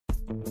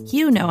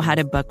You know how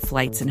to book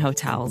flights and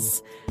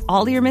hotels.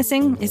 All you're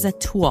missing is a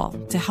tool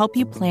to help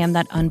you plan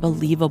that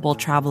unbelievable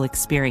travel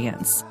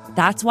experience.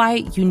 That's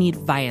why you need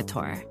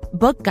Viator.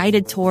 Book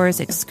guided tours,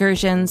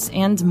 excursions,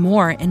 and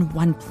more in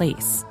one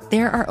place.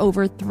 There are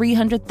over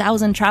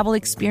 300,000 travel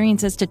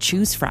experiences to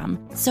choose from,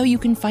 so you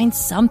can find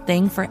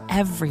something for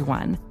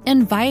everyone.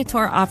 And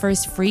Viator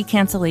offers free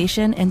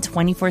cancellation and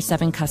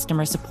 24/7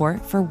 customer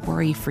support for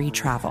worry-free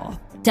travel.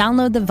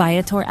 Download the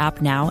Viator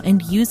app now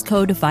and use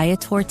code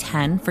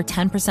Viator10 for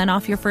 10%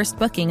 off your first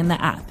booking in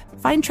the app.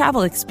 Find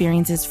travel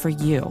experiences for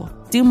you.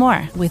 Do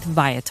more with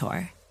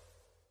Viator.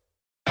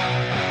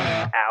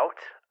 Out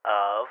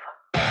of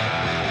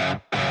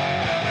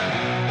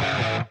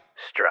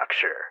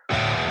structure.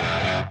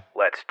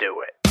 Let's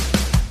do it.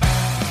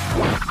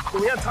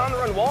 Do we have time to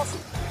run walks?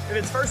 If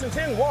it's 1st and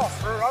 10,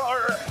 walks.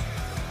 Or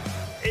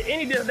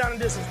any down and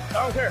distance. I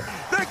don't care.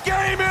 The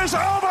game is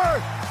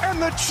over, and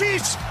the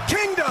Chiefs'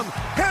 kingdom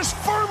has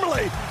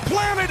firmly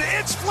planted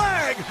its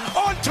flag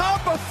on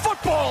top of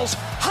football's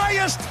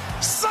highest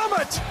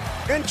summit.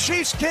 And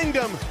Chiefs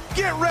Kingdom,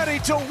 get ready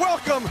to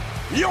welcome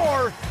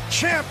your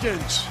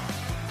champions.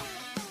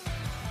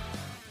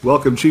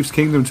 Welcome, Chiefs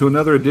Kingdom, to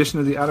another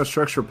edition of the Out of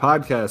Structure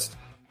podcast.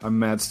 I'm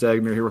Matt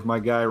Stagner here with my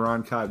guy,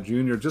 Ron Kopp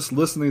Jr. Just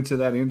listening to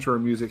that intro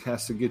music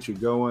has to get you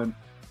going.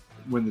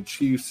 When the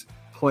Chiefs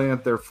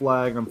plant their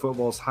flag on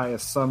football's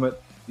highest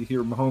summit, you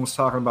hear Mahomes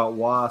talking about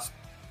Wasp.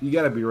 You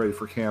got to be ready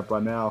for camp by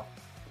now.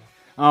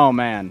 Oh,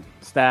 man.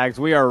 Stags,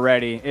 we are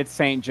ready. It's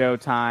St. Joe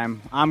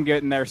time. I'm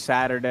getting there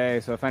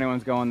Saturday, so if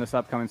anyone's going this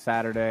upcoming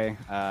Saturday,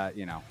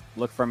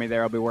 look for me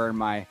there. I'll be wearing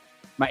my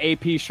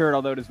AP shirt,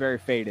 although it is very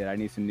faded. I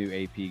need some new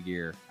AP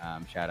gear.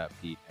 Shout out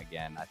Pete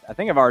again. I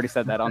think I've already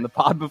said that on the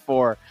pod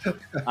before.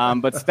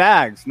 But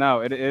Stags,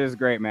 no, it is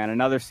great, man.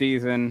 Another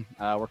season.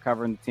 We're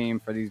covering the team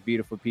for these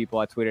beautiful people.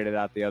 I tweeted it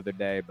out the other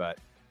day, but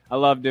I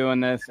love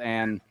doing this.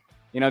 And,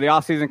 the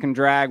offseason can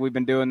drag. We've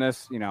been doing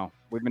this,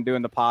 we've been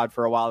doing the pod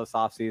for a while this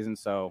offseason.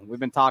 So we've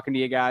been talking to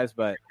you guys,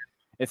 but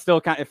it's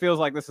still it feels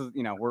like this is,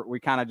 we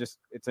kind of just,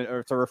 it's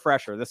a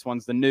refresher. This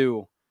one's the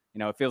new.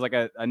 It feels like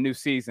a new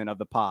season of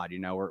the pod.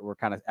 We're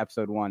kind of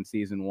episode 1,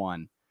 season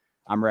 1.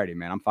 I'm ready,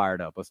 man. I'm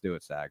fired up. Let's do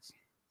it, Stags.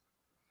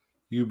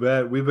 You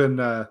bet. We've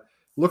been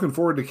looking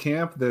forward to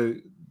camp.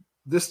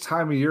 This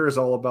time of year is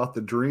all about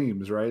the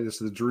dreams, right? It's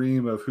the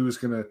dream of who's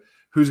gonna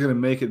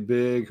make it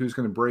big, who's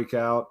gonna break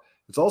out.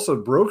 It's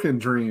also broken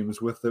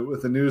dreams with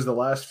the news the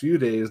last few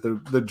days.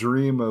 The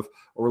dream of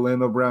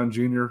Orlando Brown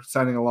Jr.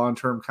 signing a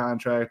long-term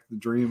contract. The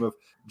dream of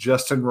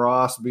Justin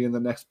Ross being the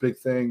next big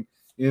thing.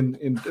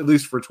 In at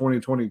least for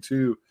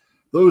 2022,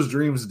 those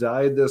dreams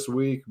died this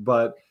week,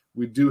 but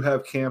we do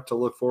have camp to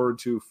look forward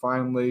to.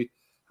 Finally,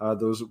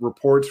 those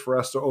reports for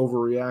us to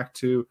overreact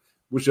to,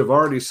 which have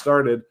already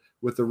started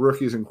with the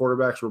rookies and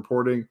quarterbacks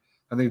reporting.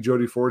 I think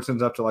Jody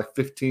Fortson's up to like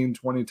 15,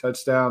 20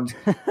 touchdowns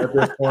at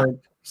this point.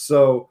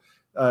 So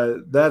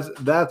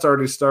that's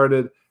already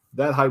started.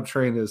 That hype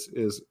train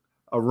is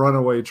a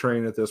runaway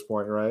train at this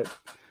point, right?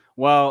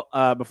 Well,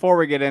 before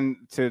we get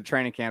into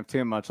training camp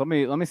too much, let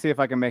me see if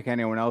I can make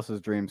anyone else's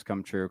dreams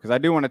come true, because I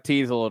do want to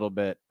tease a little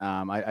bit.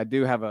 I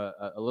do have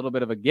a little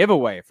bit of a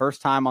giveaway,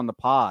 first time on the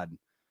pod,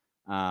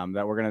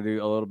 that we're going to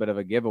do a little bit of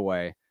a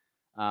giveaway.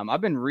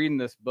 I've been reading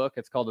this book.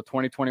 It's called The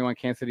 2021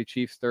 Kansas City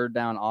Chiefs Third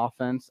Down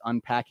Offense,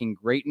 Unpacking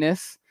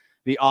Greatness.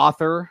 The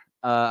author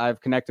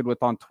I've connected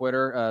with on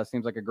Twitter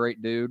seems like a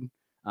great dude,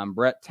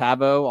 Brett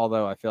Tavo,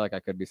 although I feel like I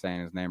could be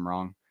saying his name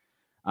wrong.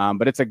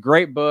 But it's a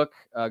great book,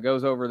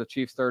 goes over the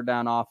Chiefs' third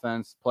down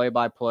offense, play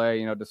by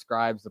play,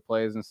 describes the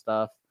plays and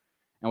stuff.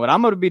 And what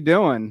I'm going to be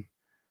doing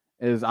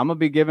is I'm going to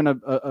be giving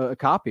a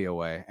copy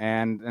away.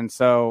 And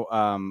so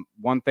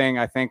one thing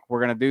I think we're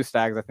going to do,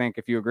 Stags, I think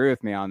if you agree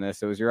with me on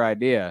this, it was your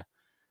idea.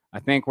 I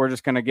think we're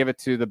just going to give it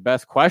to the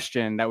best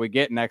question that we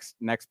get next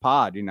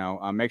pod.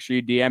 Make sure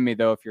you DM me,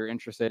 though, if you're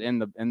interested in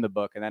the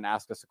book, and then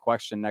ask us a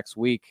question next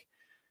week.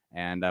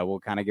 And we'll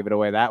kind of give it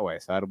away that way.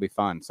 So that'll be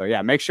fun. So,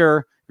 yeah, make sure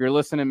if you're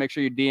listening, make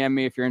sure you DM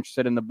me if you're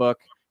interested in the book.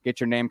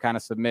 Get your name kind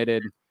of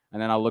submitted,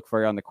 and then I'll look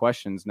for you on the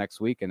questions next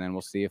week, and then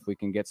we'll see if we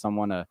can get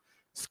someone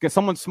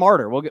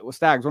smarter. We'll get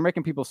Stags. We're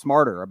making people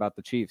smarter about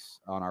the Chiefs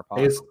on our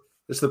podcast.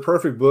 It's the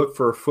perfect book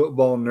for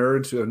football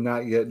nerds who have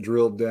not yet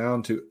drilled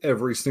down to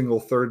every single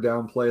third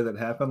down play that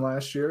happened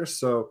last year.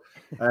 So,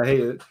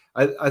 I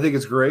think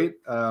it's great.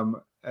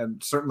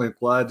 And certainly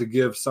glad to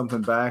give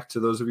something back to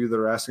those of you that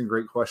are asking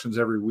great questions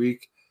every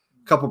week.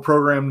 Couple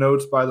program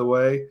notes, by the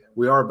way.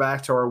 We are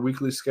back to our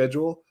weekly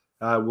schedule.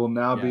 We'll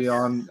now be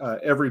on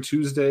every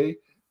Tuesday,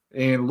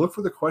 and look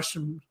for the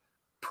question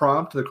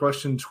prompt, the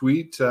question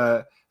tweet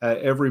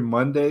every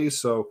Monday.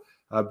 So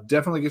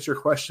definitely get your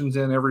questions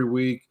in every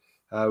week.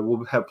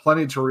 We'll have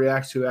plenty to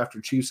react to after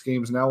Chiefs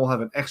games. Now we'll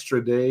have an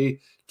extra day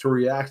to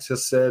react to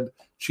said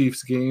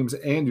Chiefs games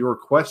and your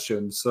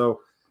questions.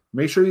 So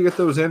make sure you get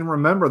those in.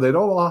 Remember, they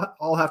don't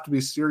all have to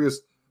be serious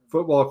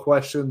football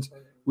questions.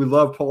 We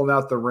love pulling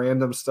out the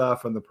random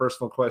stuff and the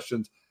personal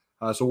questions.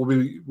 So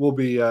we'll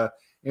be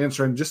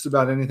answering just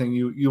about anything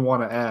you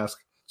want to ask.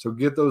 So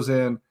get those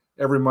in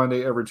every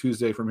Monday, every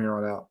Tuesday from here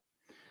on out.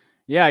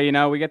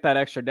 Yeah, we get that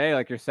extra day,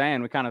 like you're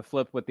saying. We kind of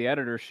flip with the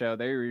editor's show.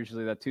 They were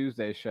usually the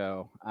Tuesday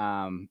show.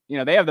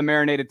 They have the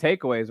marinated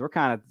takeaways. We're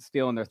kind of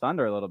stealing their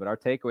thunder a little bit. Our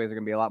takeaways are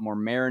going to be a lot more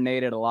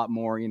marinated, a lot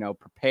more,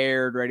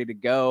 prepared, ready to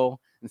go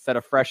instead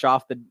of fresh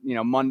off the,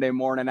 Monday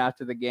morning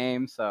after the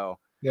game. So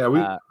yeah,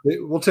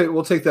 we'll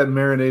take that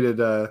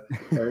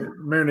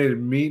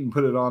marinated meat and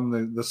put it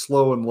on the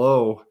slow and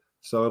low.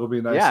 So it'll be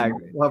nice. Yeah,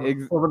 we'll have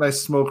a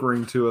nice smoke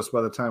ring to us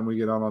by the time we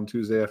get on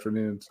Tuesday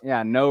afternoons.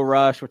 Yeah, no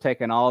rush. We're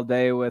taking all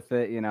day with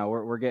it.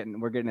 We're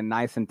getting it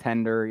nice and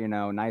tender.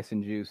 Nice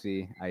and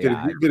juicy.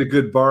 Get a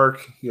good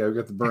bark. Yeah, we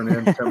got the burn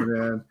ends coming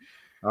in.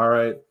 All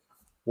right.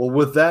 Well,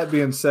 with that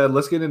being said,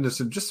 let's get into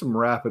some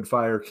rapid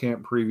fire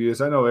camp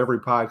previews. I know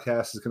every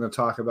podcast is going to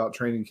talk about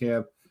training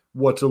camp,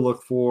 what to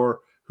look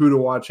for, who to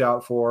watch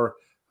out for.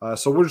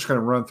 So we're just going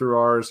to run through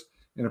ours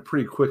in a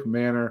pretty quick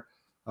manner.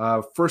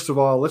 First of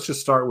all, let's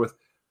just start with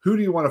who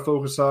do you want to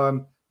focus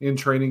on in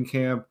training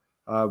camp?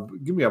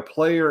 Give me a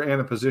player and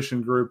a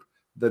position group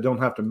that don't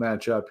have to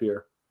match up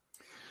here.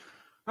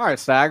 All right,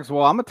 Stags.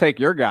 Well, I'm going to take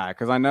your guy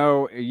because I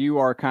know you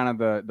are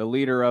kind of the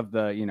leader of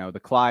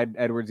the Clyde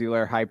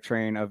Edwards-Helaire hype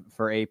train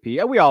for AP.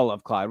 We all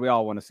love Clyde. We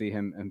all want to see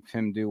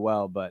him do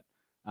well. But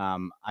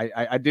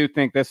I do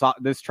think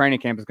this training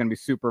camp is going to be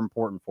super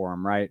important for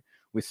him, right?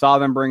 We saw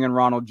them bring in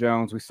Ronald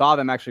Jones. We saw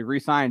them actually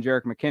re-sign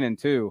Jerick McKinnon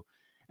too.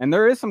 And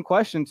there is some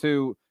question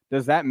too,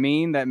 does that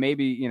mean that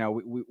maybe,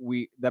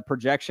 we the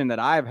projection that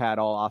I've had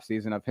all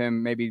offseason of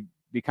him maybe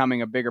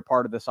becoming a bigger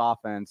part of this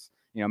offense,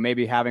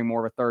 maybe having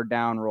more of a third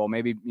down role,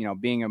 maybe,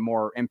 being a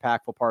more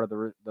impactful part of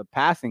the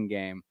passing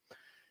game,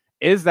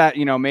 is that,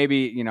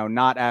 maybe,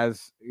 not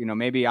as,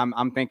 maybe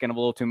I'm thinking a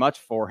little too much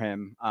for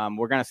him.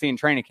 We're going to see in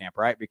training camp,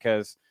 right?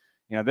 Because,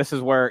 this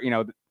is where,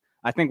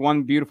 I think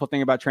one beautiful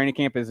thing about training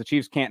camp is the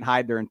Chiefs can't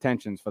hide their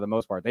intentions for the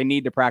most part. They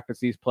need to practice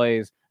these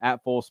plays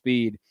at full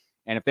speed.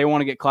 And if they want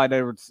to get Clyde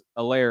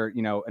Edwards-Helaire,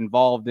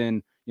 involved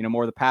in,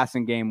 more of the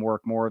passing game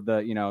work, more of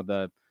the,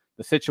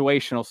 the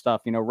situational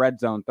stuff, red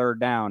zone, third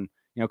down,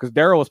 because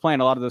Darrell was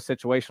playing a lot of the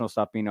situational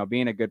stuff,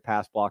 being a good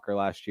pass blocker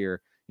last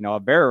year, a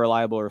very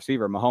reliable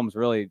receiver. Mahomes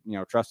really,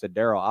 trusted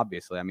Darrell,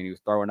 obviously. I mean, he was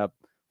throwing up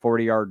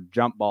 40-yard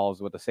jump balls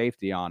with a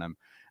safety on him.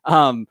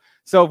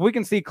 So if we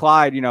can see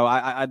Clyde,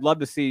 I'd love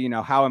to see,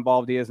 how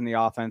involved he is in the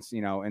offense,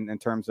 in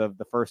terms of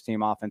the first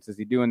team offense. Is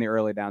he doing the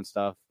early down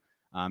stuff?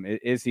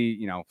 Is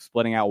he,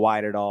 splitting out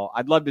wide at all?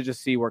 I'd love to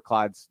just see where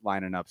Clyde's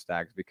lining up,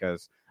 Stags,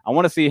 because I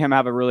want to see him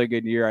have a really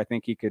good year. I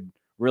think he could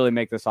really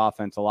make this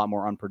offense a lot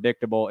more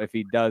unpredictable if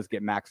he does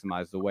get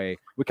maximized the way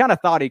we kind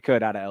of thought he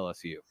could out of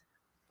LSU.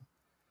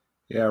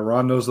 Yeah,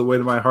 Ron knows the way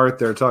to my heart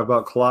there. Talk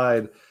about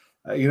Clyde.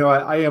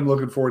 I am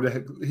looking forward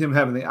to him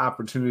having the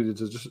opportunity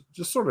to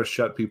just sort of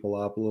shut people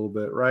up a little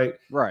bit, right?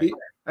 Right.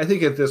 I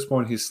think at this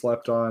point he's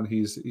slept on.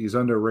 He's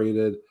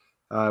underrated.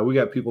 We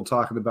got people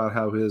talking about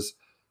how his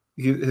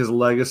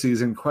legacy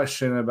is in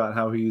question, about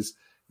how he's,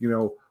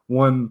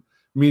 one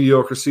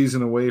mediocre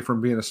season away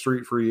from being a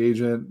street free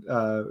agent,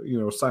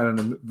 signing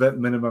a vet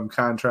minimum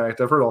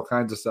contract. I've heard all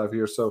kinds of stuff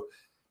here. So,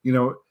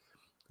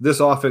 this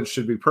offense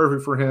should be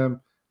perfect for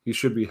him. He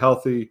should be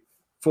healthy,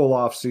 full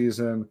off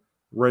season,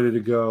 ready to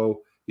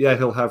go. Yeah,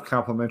 he'll have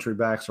complimentary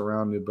backs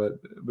around him, but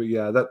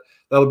yeah,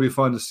 that'll be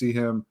fun to see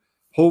him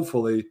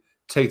hopefully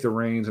take the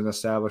reins and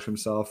establish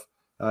himself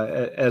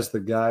as the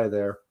guy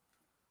there.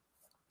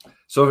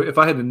 So if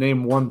I had to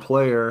name one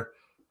player,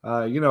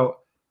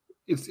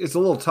 it's a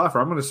little tougher.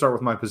 I'm going to start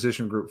with my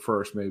position group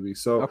first, maybe.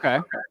 So okay,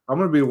 I'm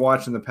going to be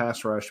watching the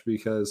pass rush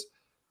because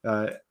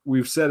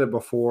we've said it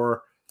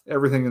before.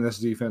 Everything in this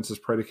defense is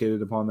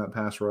predicated upon that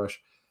pass rush,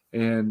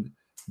 and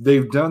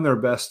they've done their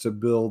best to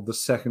build the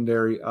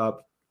secondary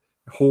up,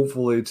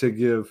 hopefully to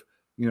give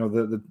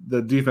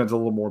the defense a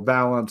little more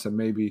balance and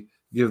maybe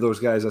give those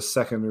guys a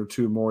second or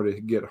two more to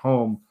get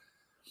home.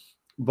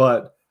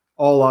 But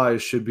all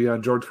eyes should be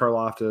on George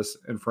Karlaftis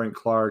and Frank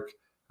Clark,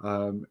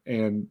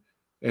 and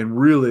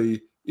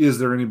really, is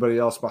there anybody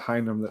else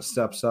behind them that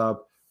steps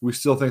up? We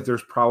still think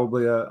there's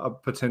probably a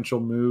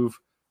potential move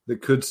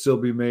that could still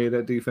be made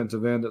at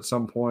defensive end at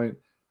some point.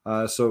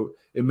 So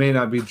it may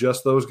not be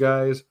just those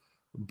guys,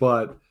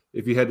 but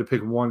if you had to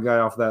pick one guy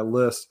off that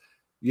list,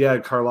 yeah,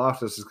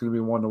 Karlaftis is going to be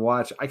one to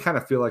watch. I kind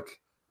of feel like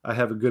I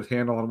have a good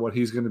handle on what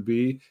he's going to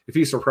be. If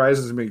he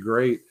surprises me,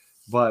 great.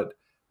 But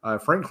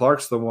Frank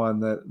Clark's the one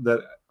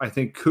that I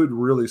think could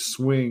really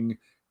swing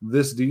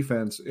this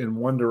defense in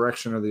one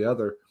direction or the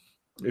other.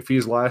 If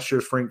he's last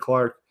year's Frank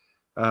Clark,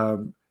 they're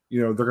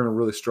going to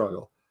really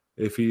struggle.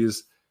 If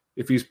he's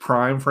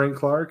prime Frank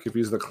Clark, if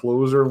he's the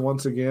closer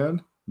once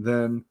again,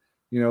 then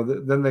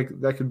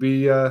that could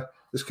be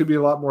this could be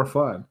a lot more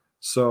fun.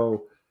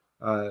 So,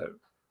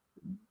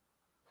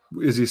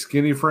 is he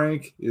skinny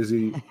Frank? Is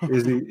he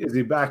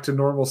back to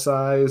normal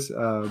size?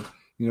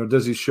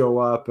 Does he show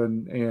up?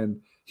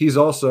 And he's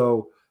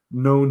also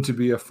known to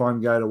be a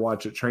fun guy to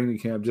watch at training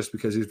camp just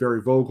because he's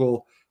very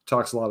vocal,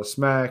 talks a lot of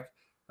smack.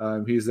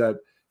 He's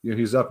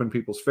up in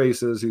people's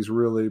faces. He's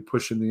really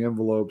pushing the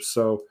envelope.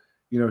 So,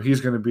 he'll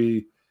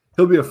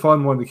be a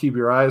fun one to keep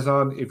your eyes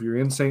on if you're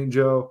in St.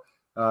 Joe.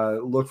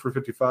 look for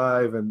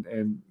 55,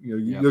 and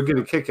you'll get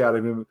a kick out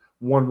of him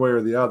one way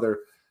or the other.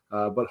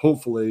 But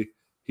hopefully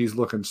he's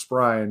looking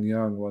spry and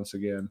young once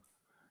again.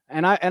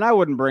 And I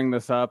wouldn't bring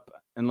this up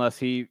unless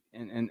he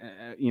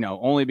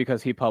only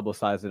because he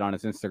publicized it on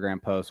his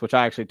Instagram post, which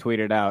I actually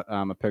tweeted out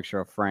a picture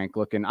of Frank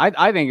looking.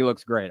 I think he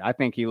looks great. I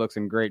think he looks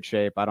in great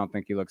shape. I don't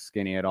think he looks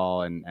skinny at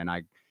all. And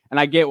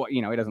I get what,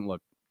 he doesn't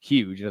look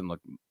huge. He doesn't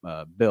look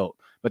built.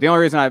 But the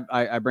only reason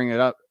I bring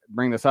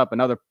this up,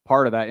 another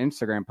part of that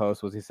Instagram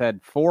post was he said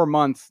 4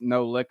 months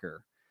no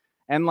liquor,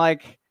 and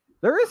like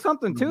there is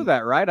something to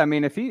that, right? I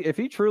mean, if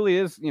he truly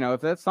is,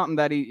 if that's something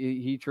that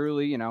he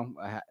truly,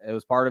 it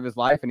was part of his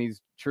life and he's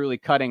truly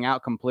cutting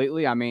out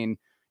completely. I mean,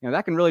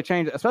 that can really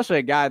change, especially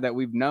a guy that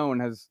we've known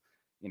has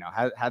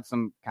had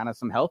some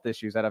health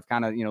issues that have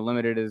kind of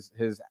limited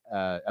his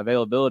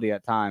availability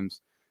at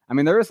times. I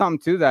mean, there is something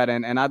to that,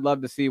 and I'd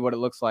love to see what it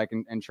looks like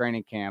in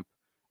training camp.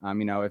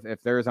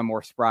 If there is a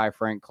more spry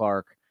Frank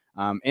Clark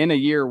in a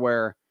year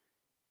where,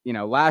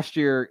 last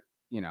year,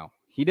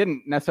 he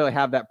didn't necessarily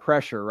have that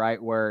pressure,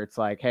 right? Where it's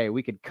like, hey,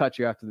 we could cut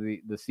you after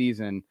the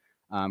season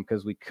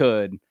because we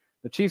could.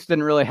 The Chiefs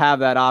didn't really have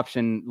that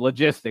option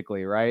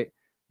logistically, right?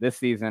 This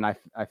season,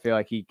 I feel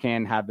like he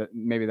can have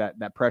maybe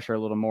that pressure a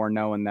little more,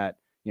 knowing that,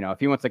 if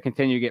he wants to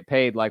continue to get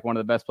paid like one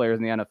of the best players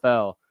in the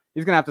NFL,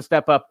 he's going to have to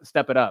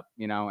step it up,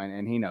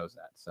 and he knows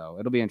that. So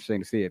it'll be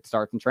interesting to see. It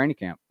starts in training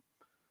camp.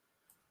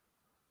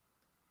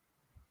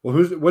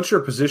 Well, what's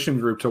your position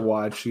group to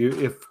watch?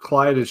 If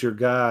Clyde is your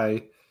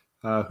guy,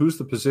 who's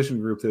the position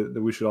group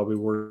that we should all be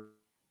worried?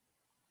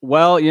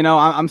 Well,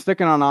 I'm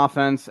sticking on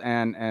offense,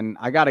 and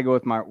I got to go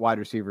with my wide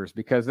receivers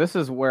because this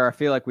is where I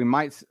feel like we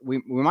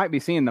might be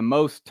seeing the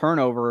most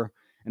turnover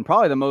and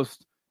probably the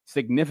most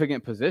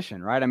significant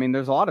position, right? I mean,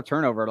 there's a lot of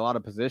turnover at a lot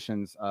of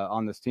positions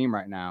on this team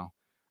right now,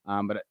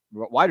 but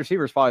wide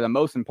receiver is probably the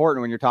most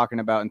important when you're talking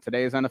about in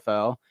today's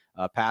NFL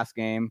pass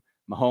game.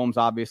 Mahomes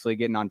obviously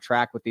getting on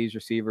track with these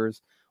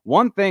receivers.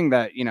 One thing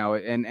that,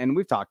 and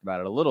we've talked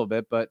about it a little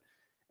bit, but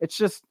it's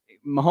just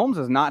Mahomes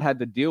has not had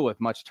to deal with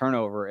much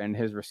turnover in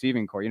his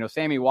receiving core.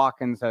 Sammy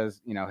Watkins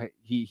has,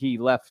 he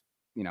left,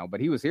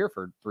 but he was here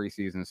for 3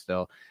 seasons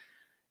still.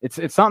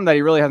 It's something that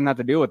he really hasn't had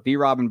to deal with.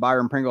 D-Rob and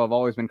Byron Pringle have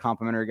always been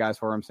complimentary guys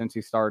for him since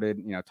he started.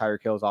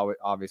 Tyreek Hill's always,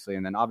 obviously,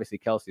 and then obviously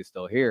Kelsey is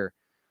still here.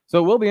 So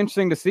it will be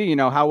interesting to see,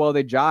 how well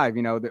they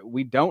jive. That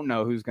we don't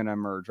know who's going to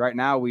emerge. Right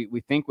now,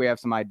 we think we have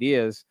some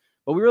ideas,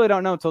 but we really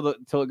don't know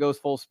until it goes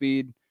full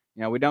speed.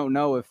 We don't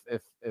know if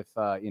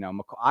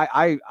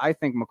I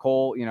think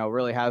McColl,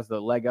 really has the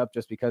leg up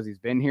just because he's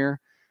been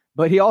here,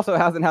 but he also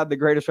hasn't had the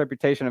greatest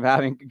reputation of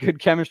having good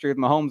chemistry with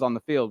Mahomes on the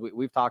field.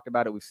 We've talked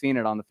about it. We've seen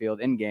it on the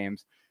field in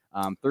games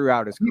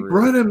throughout his career. Keep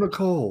running,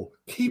 McColl.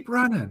 Keep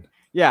running.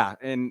 Yeah.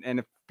 And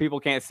if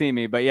people can't see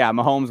me, but yeah,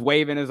 Mahomes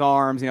waving his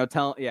arms,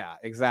 yeah,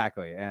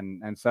 exactly.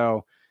 And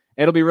so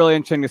it'll be really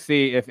interesting to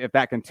see if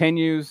that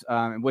continues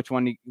and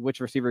which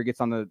receiver gets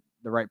on the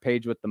right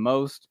page with the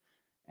most.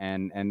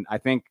 And I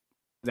think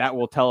that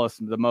will tell us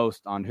the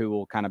most on who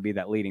will kind of be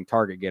that leading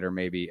target getter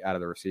maybe out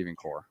of the receiving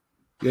core.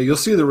 Yeah, you'll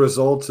see the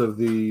results of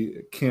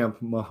the Camp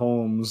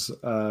Mahomes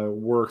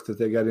work that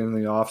they got in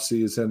the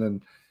offseason.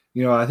 And,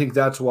 I think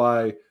that's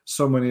why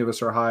so many of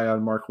us are high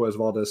on Marquez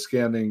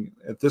Valdez-Scantling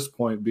at this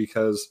point,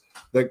 because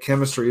that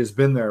chemistry has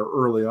been there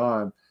early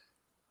on.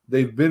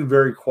 They've been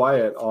very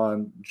quiet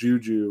on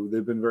Juju.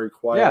 They've been very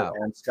quiet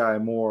on Sky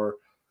Moore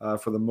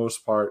for the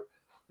most part.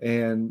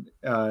 And,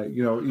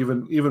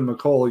 even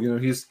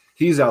McColl,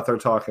 he's out there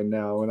talking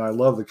now. And I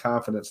love the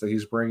confidence that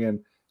he's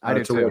bringing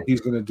to what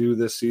he's going to do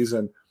this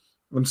season.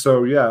 And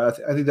so,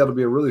 I think that'll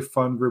be a really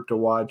fun group to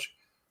watch.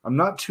 I'm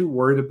not too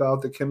worried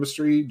about the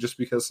chemistry just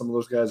because some of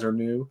those guys are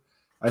new.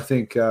 I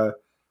think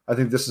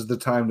this is the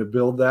time to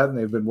build that, and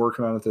they've been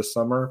working on it this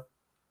summer.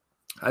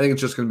 I think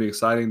it's just going to be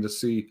exciting to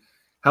see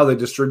how they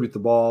distribute the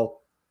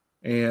ball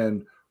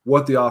and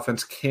what the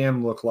offense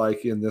can look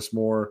like in this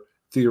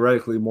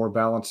theoretically more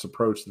balanced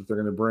approach that they're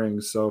going to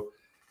bring. So,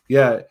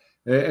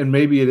 and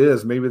maybe it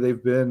is. Maybe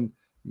they've been,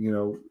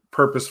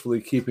 purposefully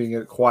keeping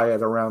it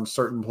quiet around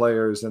certain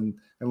players. And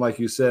like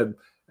you said,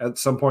 at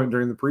some point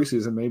during the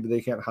preseason, maybe they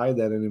can't hide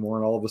that anymore.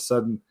 And all of a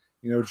sudden,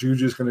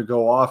 Juju's going to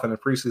go off in a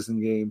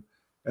preseason game,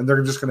 and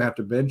they're just going to have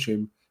to bench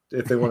him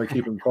if they want to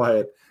keep him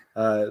quiet.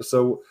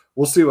 So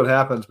we'll see what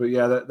happens. But,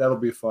 that'll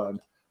be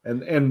fun.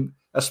 And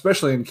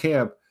especially in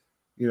camp,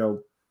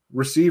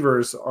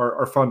 receivers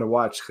are fun to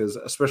watch because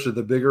especially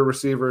the bigger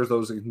receivers,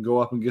 those that can go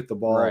up and get the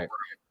ball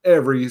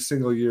every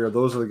single year,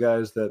 those are the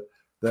guys that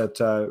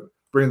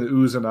bring the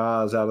oohs and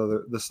ahs out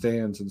of the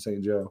stands in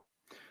St. Joe.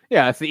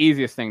 Yeah, it's the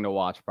easiest thing to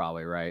watch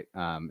probably, right?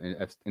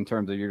 In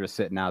terms of you're just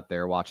sitting out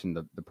there watching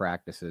the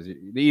practices.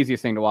 The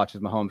easiest thing to watch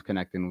is Mahomes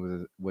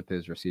connecting with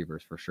his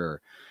receivers for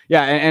sure.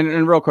 Yeah,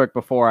 and real quick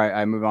before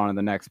I move on to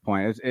the next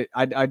point,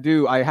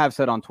 I have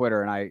said on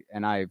Twitter,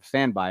 and I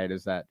stand by it,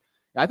 is that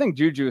I think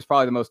Juju is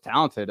probably the most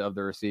talented of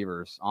the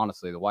receivers,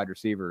 honestly, the wide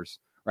receivers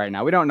right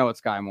now. We don't know what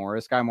Sky Moore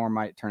is. Sky Moore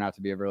might turn out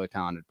to be a really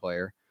talented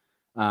player.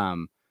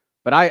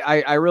 But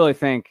I really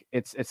think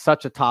it's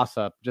such a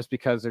toss-up just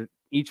because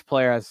each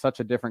player has such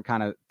a different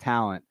kind of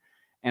talent.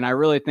 And I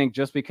really think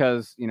just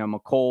because,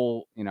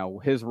 McCole,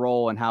 his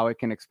role and how it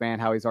can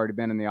expand, how he's already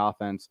been in the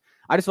offense,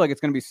 I just feel like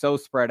it's going to be so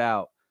spread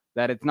out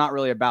that it's not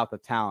really about the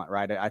talent,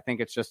 right? I think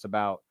it's just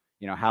about,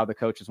 how the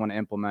coaches want to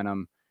implement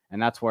them.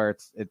 And that's where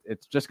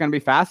it's just going to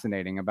be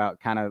fascinating about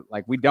kind of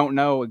like, we don't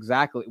know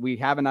exactly, we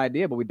have an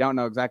idea, but we don't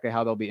know exactly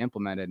how they'll be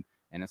implemented.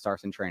 And it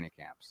starts in training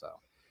camp. So,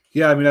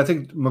 yeah, I mean, I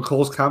think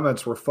McColl's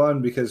comments were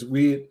fun because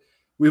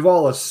we've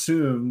all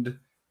assumed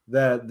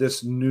that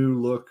this new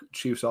look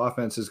Chiefs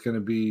offense is going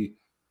to be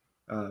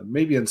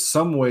maybe in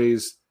some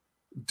ways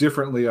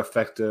differently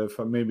effective.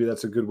 Maybe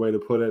that's a good way to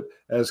put it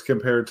as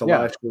compared to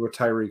last year with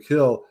Tyreek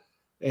Hill.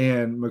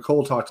 And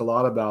McColl talked a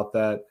lot about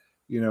that,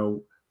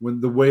 when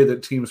the way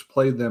that teams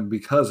played them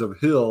because of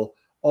Hill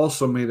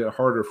also made it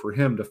harder for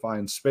him to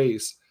find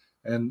space.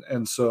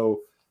 And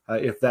so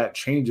if that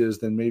changes,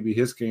 then maybe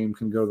his game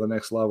can go to the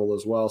next level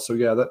as well. So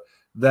yeah,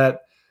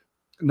 that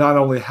not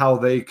only how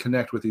they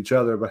connect with each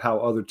other, but how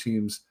other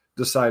teams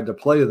decide to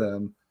play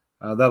them.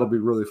 That'll be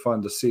really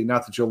fun to see.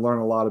 Not that you'll learn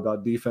a lot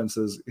about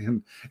defenses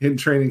in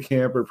training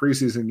camp or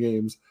preseason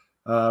games,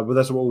 but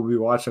that's what we'll be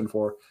watching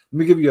for. Let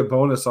me give you a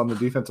bonus on the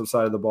defensive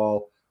side of the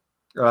ball.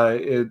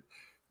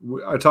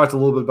 I talked a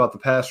little bit about the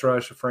pass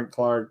rush of Frank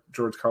Clark,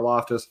 George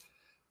Karlaftis.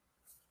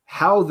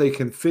 How they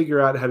can figure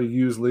out how to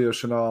use Leo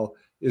Chenal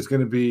is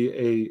going to be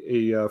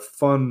a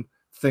fun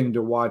thing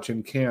to watch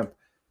in camp.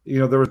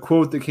 There was a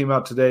quote that came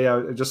out today.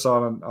 I just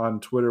saw it on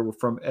Twitter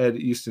from Ed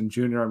Easton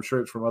Jr. I'm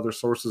sure it's from other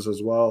sources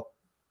as well.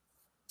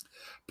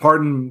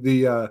 Pardon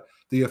the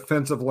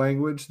offensive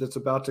language that's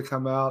about to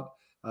come out.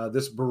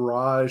 This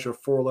barrage of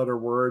 4-letter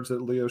words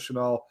that Leo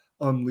Chenal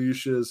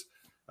unleashes.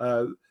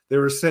 They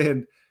were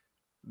saying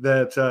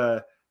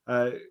that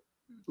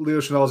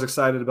Leo Chenal is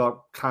excited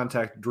about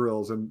contact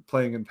drills and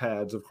playing in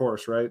pads, of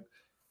course, right?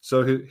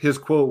 So his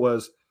quote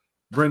was,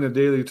 Brendan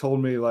Daly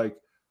told me, like,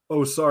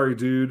 oh, sorry,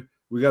 dude,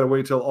 we got to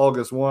wait till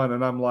August 1.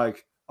 And I'm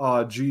like,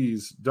 oh,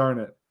 geez, darn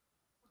it.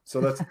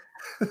 So that's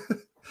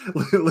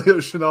Leo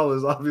Chenal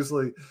is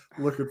obviously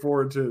looking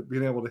forward to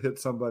being able to hit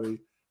somebody.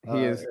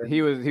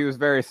 He was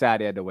very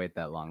sad he had to wait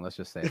that long. Let's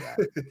just say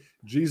that.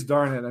 Geez,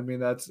 darn it. I mean,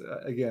 that's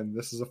again,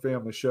 this is a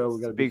family show.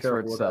 We got to be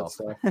careful with that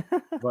stuff.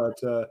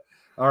 But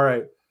all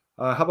right.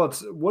 How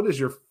about, what is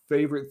your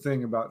favorite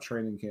thing about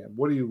training camp?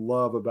 What do you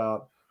love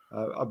about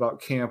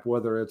camp,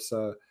 whether it's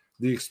the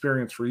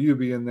experience for you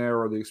being there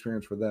or the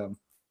experience for them?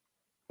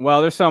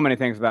 Well, there's so many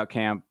things about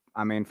camp.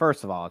 I mean,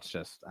 first of all, it's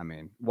just,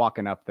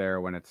 walking up there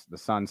when the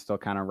sun's still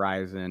kind of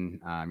rising,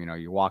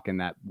 you walk in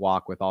that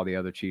walk with all the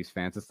other Chiefs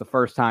fans. It's the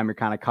first time you're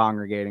kind of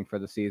congregating for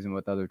the season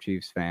with other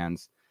Chiefs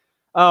fans.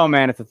 Oh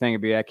man, it's a thing to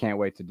be. I can't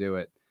wait to do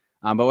it.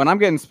 But when I'm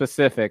getting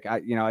specific,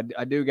 I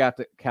do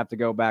have to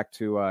go back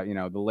to,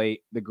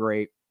 the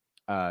great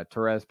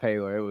Therese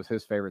Paylor. It was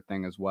his favorite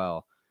thing as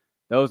well.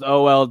 Those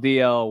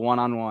OLDL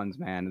one-on-ones,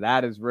 man,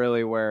 that is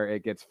really where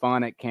it gets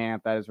fun at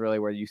camp. That is really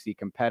where you see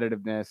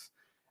competitiveness,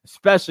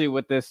 especially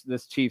with this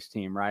Chiefs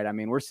team, right? I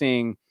mean, we're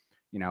seeing,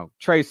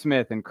 Trey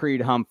Smith and Creed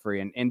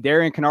Humphrey and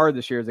Darian Kennard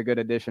this year is a good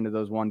addition to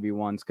those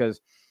 1v1s because,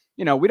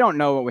 we don't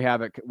know what we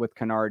have with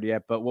Kennard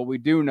yet, but what we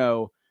do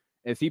know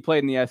is he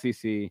played in the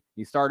SEC.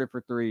 He started for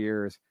 3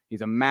 years.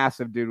 He's a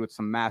massive dude with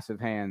some massive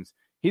hands.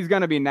 He's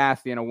going to be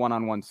nasty in a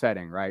one-on-one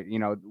setting, right?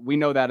 We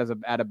know that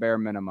at a bare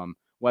minimum.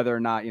 Whether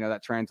or not,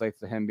 that translates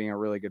to him being a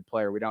really good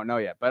player, we don't know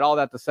yet. But all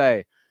that to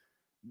say,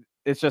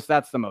 it's just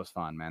that's the most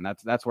fun, man.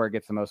 That's where it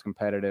gets the most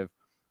competitive.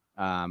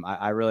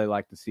 I really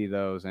like to see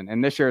those,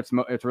 and this year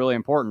it's really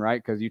important, right?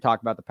 Because you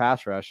talked about the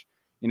pass rush.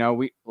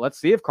 Let's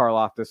see if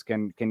Karlaftis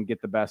can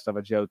get the best of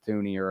a Joe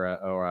Thuney or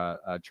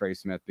a Trey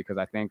Smith, because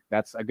I think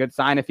that's a good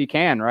sign if he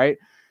can, right?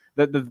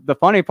 The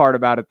funny part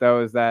about it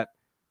though is that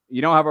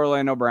you don't have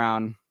Orlando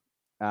Brown.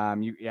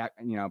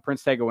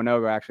 Prince Tega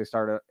Winogo actually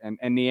started,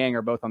 and Niang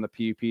are both on the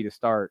PUP to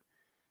start.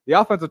 The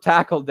offensive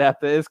tackle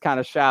depth is kind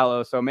of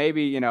shallow, so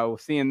maybe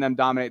seeing them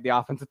dominate the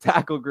offensive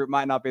tackle group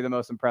might not be the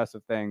most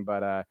impressive thing.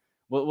 But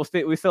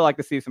we still like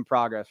to see some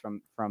progress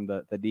from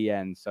the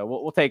DN, so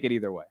we'll take it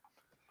either way.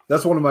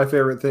 That's one of my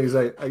favorite things.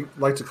 I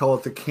like to call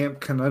it the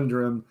camp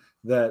conundrum,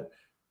 that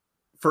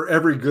for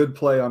every good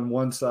play on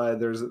one side,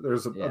 there's a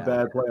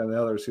bad play on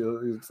the other. So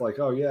it's like,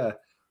 oh yeah,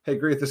 hey,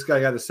 great, this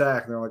guy got a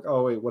sack. And they're like,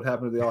 oh wait, what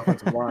happened to the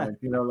offensive line?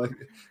 Like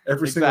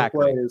every single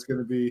play is going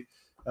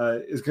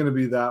to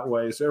be that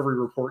way. So every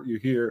report you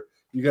hear,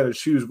 you got to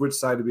choose which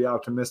side to be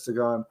optimistic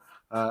on.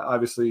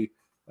 Obviously,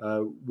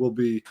 we'll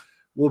be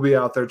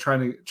out there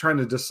trying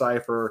to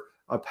decipher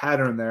a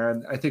pattern there.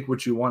 And I think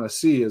what you want to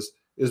see is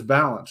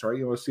balance, right?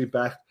 You want to see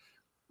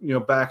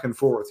back and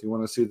forth. You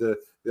want to see the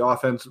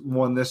offense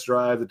won this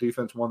drive, the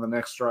defense won the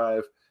next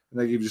drive, and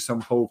that gives you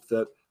some hope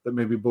that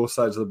maybe both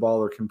sides of the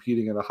ball are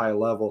competing at a high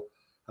level.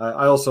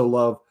 I also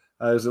love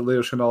is it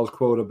Leo Chenal's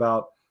quote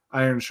about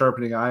iron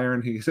sharpening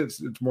iron.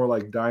 It's more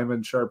like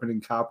diamond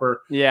sharpening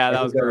copper. Yeah,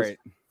 that was great.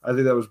 I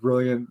think that was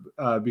brilliant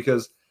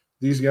because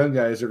these young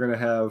guys are going to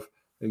have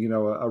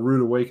a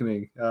rude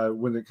awakening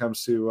when it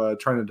comes to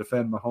trying to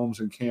defend Mahomes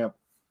in camp.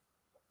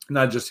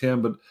 Not just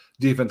him, but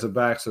defensive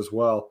backs as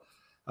well.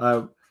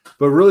 But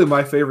really,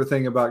 my favorite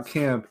thing about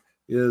camp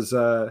is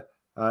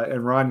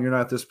and Ron, you're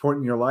not at this point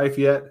in your life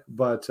yet,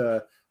 but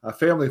a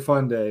family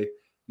fun day.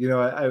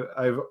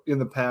 I've in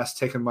the past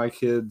taken my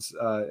kids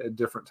at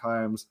different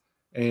times,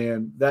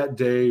 and that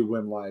day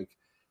when like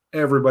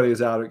everybody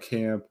is out at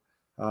camp,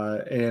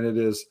 and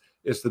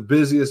it's the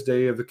busiest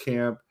day of the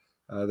camp.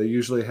 They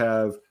usually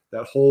have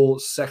that whole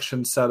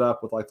section set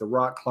up with like the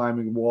rock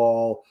climbing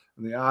wall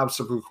and the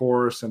obstacle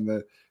course and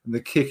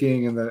the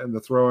kicking and the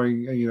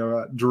throwing,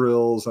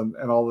 drills and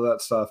all of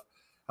that stuff.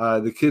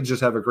 The kids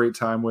just have a great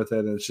time with it,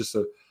 and it's just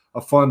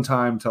a fun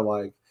time to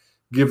like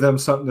give them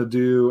something to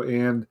do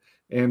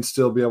and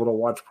still be able to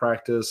watch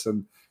practice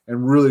and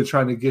really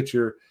trying to get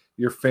your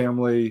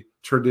family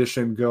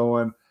tradition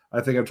going.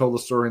 I think I've told the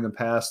story in the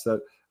past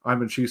that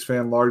I'm a Chiefs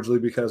fan largely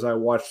because I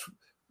watched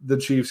the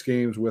Chiefs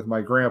games with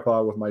my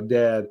grandpa, with my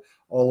dad,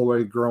 all the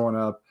way growing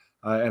up.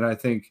 And I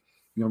think,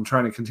 I'm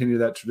trying to continue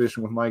that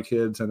tradition with my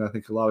kids, and I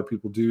think a lot of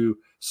people do.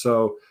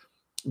 So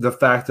the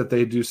fact that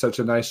they do such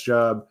a nice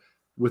job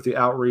with the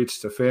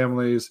outreach to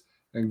families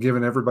and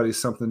giving everybody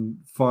something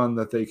fun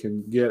that they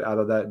can get out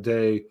of that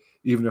day,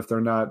 even if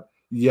they're not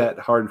yet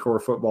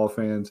hardcore football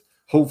fans,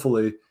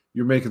 hopefully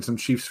you're making some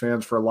Chiefs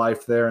fans for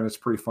life there, and it's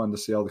pretty fun to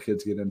see all the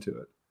kids get into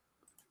it.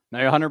 No,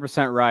 you're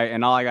 100% right,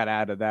 and all I got to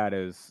add to that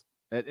is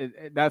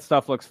that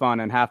stuff looks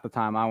fun, and half the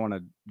time I want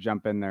to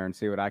jump in there and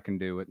see what I can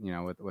do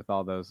with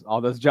all those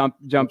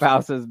jump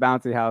houses,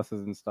 bouncy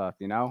houses, and stuff.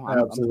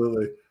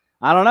 Absolutely.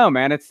 I don't know,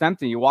 man. It's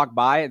tempting. You walk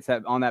by it's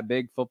on that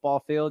big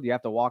football field. You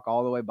have to walk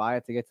all the way by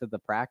it to get to the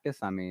practice.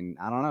 I mean,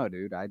 I don't know,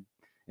 dude.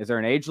 Is there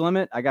an age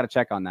limit? I got to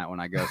check on that when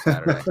I go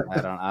Saturday.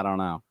 I don't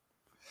know.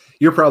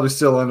 You're probably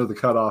still under the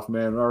cutoff,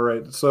 man. All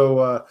right.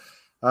 So,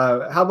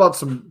 how about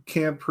some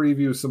camp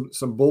preview,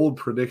 some bold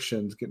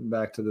predictions? Getting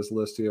back to this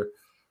list here,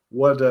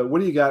 what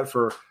do you got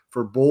for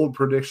bold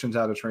predictions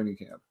out of training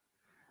camp?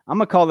 I'm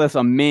gonna call this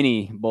a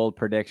mini bold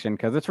prediction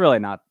because it's really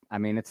not. I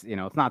mean, it's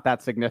not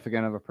that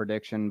significant of a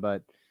prediction,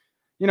 but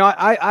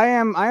I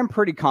am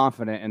pretty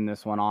confident in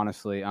this one,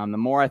 honestly. The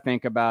more I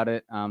think about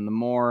it, the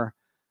more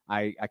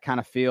I kind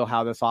of feel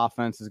how this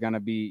offense is going to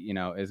be,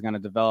 is going to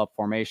develop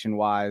formation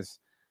wise.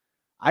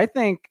 I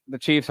think the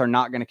Chiefs are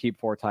not going to keep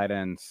 4 tight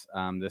ends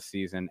this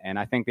season. And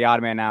I think the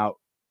odd man out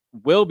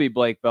will be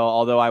Blake Bell.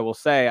 Although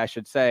I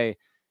should say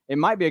it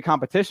might be a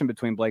competition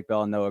between Blake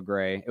Bell and Noah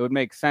Gray. It would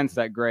make sense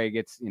that Gray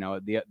gets,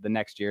 the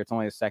next year. It's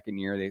only his second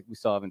year. We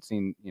still haven't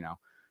seen,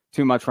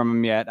 too much from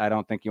him yet. I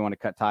don't think you want to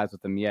cut ties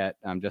with him yet,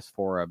 just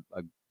for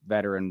a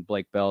veteran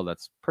Blake Bell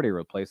that's pretty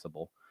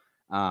replaceable.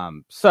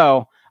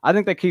 So I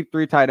think they keep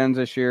 3 tight ends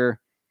this year.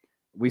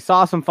 We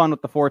saw some fun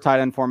with the 4 tight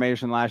end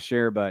formation last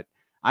year, but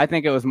I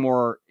think it was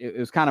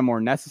kind of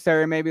more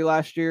necessary maybe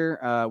last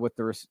year with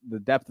the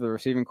depth of the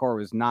receiving core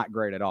was not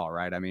great at all,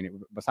 right? I mean,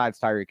 besides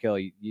Tyreek Hill,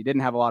 you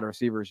didn't have a lot of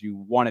receivers you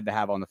wanted to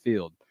have on the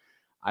field.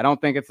 I don't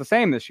think it's the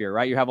same this year,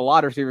 right? You have a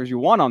lot of receivers you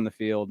want on the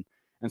field,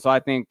 and so I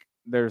think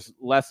there's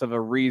less of a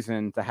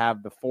reason to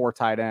have the 4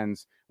 tight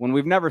ends when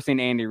we've never seen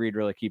Andy Reid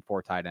really keep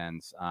 4 tight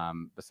ends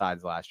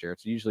besides last year.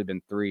 It's usually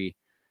been 3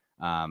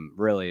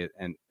 really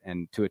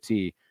and to a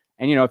T.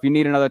 And, if you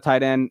need another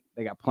tight end,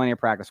 they got plenty of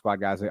practice squad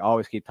guys. They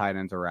always keep tight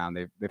ends around.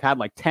 They've had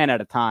like 10 at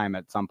a time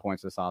at some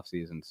points this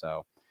offseason.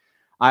 So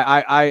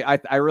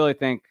I really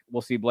think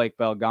we'll see Blake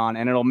Bell gone,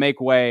 and it'll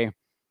make way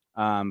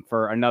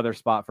for another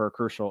spot for a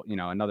crucial,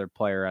 another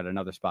player at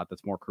another spot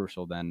that's more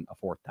crucial than a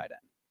 4th tight end.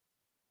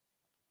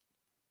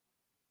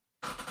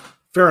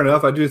 Fair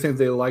enough. I do think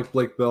they like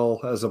Blake Bell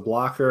as a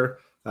blocker.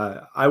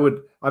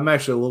 I'm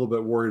actually a little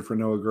bit worried for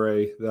Noah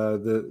Gray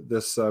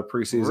this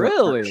preseason.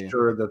 Really? I'm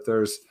sure that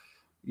there's,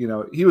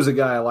 he was a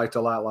guy I liked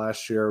a lot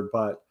last year,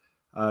 but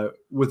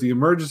with the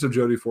emergence of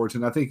Jody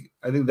Fortune, I think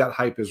that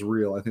hype is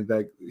real. I think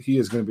that he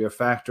is going to be a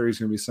factor. He's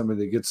going to be somebody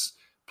that gets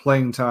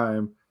playing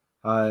time.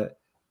 Then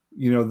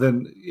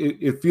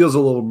it feels a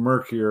little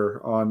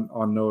murkier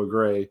on Noah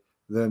Gray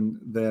than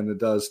it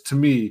does to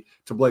me,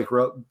 to Blake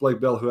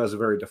Bell, who has a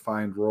very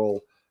defined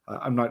role.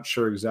 I'm not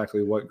sure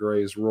exactly what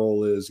Gray's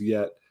role is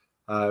yet.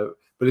 But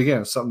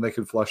again, it's something they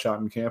could flesh out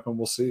in camp, and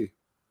we'll see.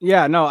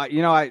 Yeah, no,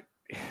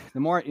 the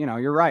more,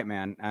 you're right,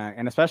 man.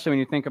 And especially when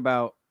you think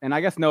about, and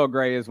I guess Noah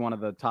Gray is one of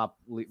the top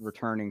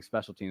returning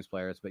special teams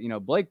players, but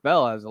Blake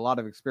Bell has a lot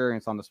of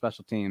experience on the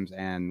special teams,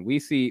 and we're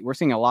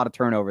seeing a lot of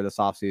turnover this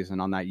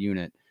offseason on that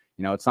unit.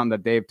 It's something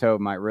that Dave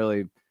Toub might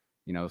really,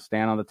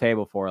 stand on the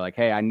table for, like,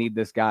 hey, I need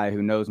this guy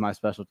who knows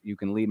you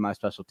can lead my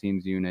special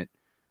teams unit.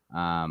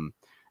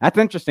 That's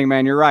interesting,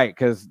 man. You're right,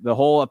 because the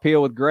whole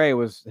appeal with Gray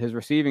was his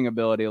receiving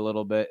ability a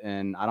little bit,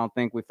 and I don't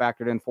think we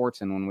factored in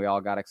Fortson when we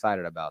all got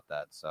excited about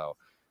that. So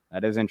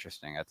that is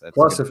interesting. That's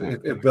plus,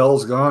 if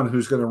Bell's gone,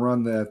 who's going to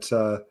run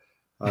that?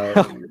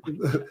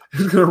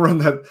 Who's going to run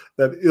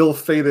that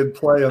ill-fated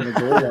play on the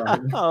goal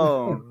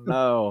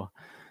line?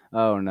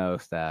 Oh no,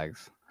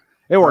 Stags.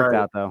 It worked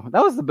out though.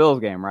 That was the Bills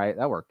game, right?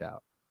 That worked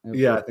out.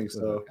 Yeah, I think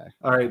so. Okay.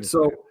 All right,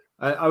 so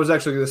I was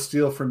actually going to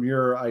steal from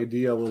your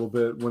idea a little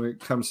bit when it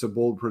comes to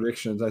bold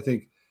predictions. I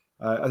think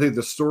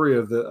the story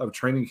of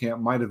training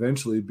camp might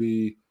eventually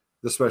be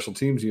the special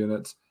teams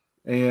units,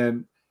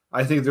 and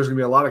I think there's going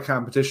to be a lot of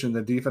competition in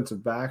the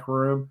defensive back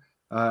room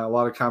a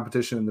lot of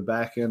competition in the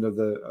back end of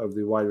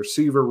the wide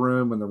receiver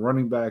room and the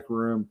running back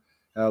room,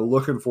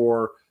 looking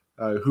for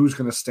who's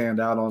going to stand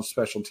out on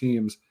special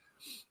teams.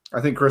 I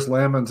think Chris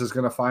Lamons is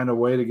going to find a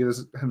way to get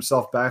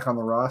himself back on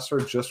the roster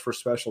just for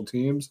special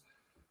teams.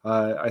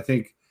 I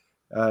think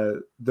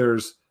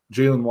there's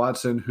Jalen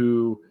Watson,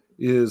 who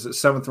is a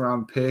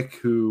 7th-round pick,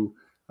 who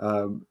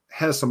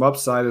has some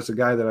upside as a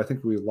guy that I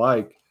think we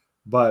like.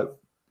 But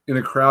in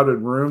a crowded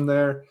room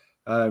there,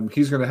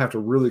 he's going to have to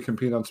really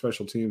compete on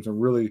special teams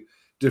and really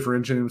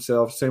differentiate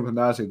himself. Same with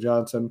Najee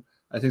Johnson.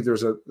 I think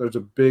there's a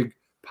big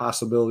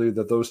possibility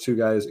that those two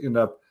guys end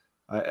up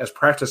as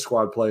practice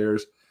squad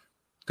players.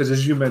 Because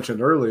as you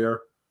mentioned earlier,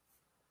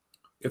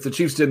 if the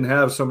Chiefs didn't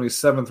have so many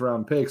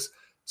 7th-round picks,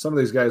 some of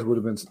these guys would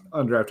have been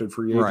undrafted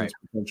free agents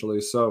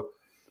potentially. So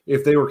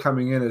if they were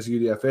coming in as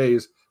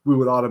UDFAs, we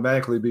would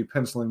automatically be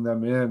penciling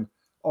them in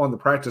on the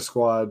practice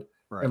squad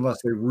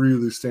unless they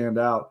really stand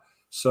out.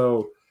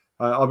 So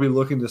I'll be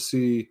looking to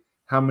see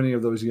how many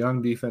of those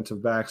young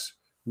defensive backs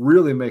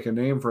really make a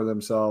name for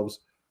themselves.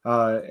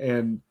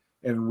 And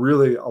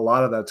really a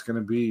lot of that's going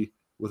to be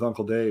with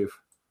Uncle Dave.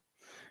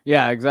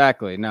 Yeah,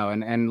 exactly. No,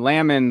 and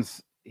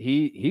Lamons,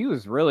 he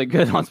was really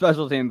good on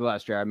special teams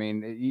last year. I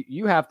mean,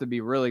 you have to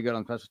be really good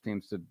on special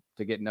teams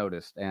to get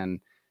noticed.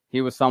 And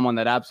he was someone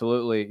that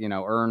absolutely,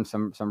 earned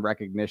some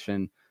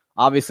recognition.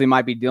 Obviously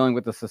might be dealing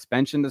with the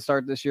suspension to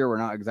start this year. We're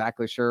not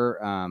exactly sure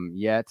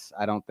yet.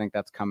 I don't think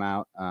that's come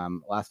out.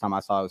 Last time I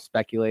saw it was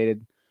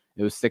speculated.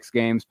 It was 6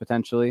 games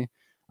potentially.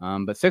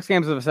 But 6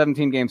 games of a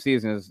 17-game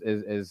season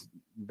is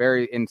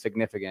very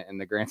insignificant in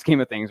the grand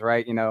scheme of things,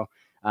 right?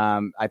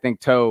 I think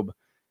Tobe,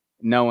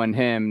 knowing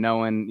him,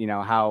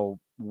 how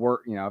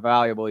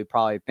valuable he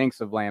probably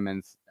thinks of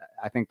Lamons,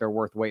 I think they're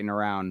worth waiting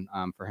around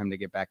for him to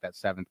get back that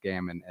 7th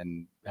game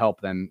and help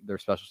their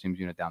special teams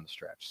unit down the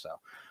stretch. So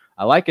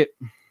I like it.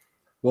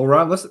 Well,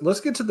 Ron, let's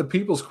get to the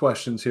people's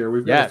questions here.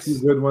 We've got a few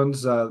good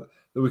ones that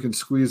we can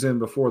squeeze in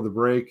before the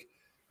break.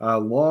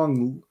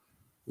 Live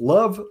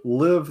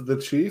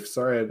the Chief.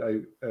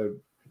 Sorry, I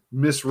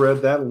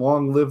misread that.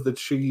 Long live the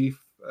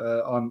Chief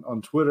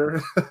on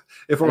Twitter.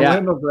 If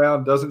Orlando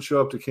Brown doesn't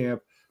show up to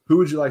camp, who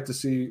would you like to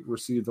see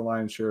receive the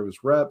lion's share of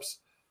his reps?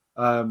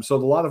 So a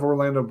lot of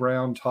Orlando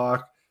Brown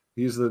talk.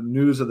 He's the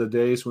news of the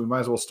day, so we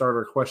might as well start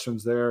our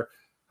questions there.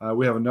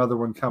 We have another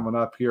one coming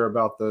up here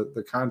about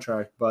the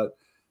contract, but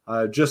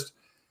just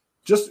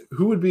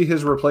who would be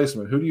his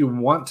replacement? Who do you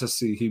want to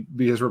see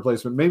be his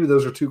replacement? Maybe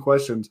those are 2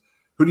 questions.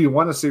 Who do you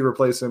want to see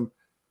replace him,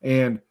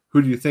 and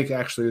who do you think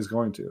actually is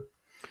going to?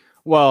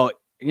 Well,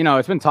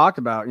 it's been talked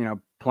about,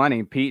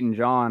 plenty. Pete and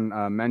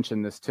John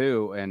mentioned this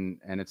too, and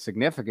it's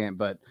significant,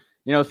 but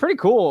it's pretty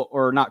cool,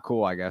 or not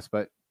cool, I guess,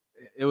 but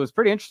it was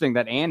pretty interesting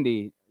that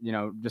Andy,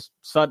 just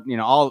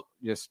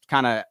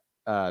kind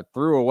of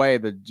threw away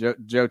the Joe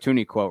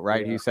Thuney quote,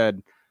 right? Yeah. He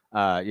said,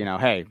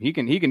 hey, he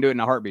can do it in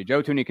a heartbeat.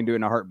 Joe Thuney can do it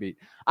in a heartbeat.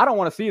 I don't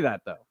want to see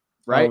that though,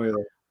 right?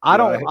 I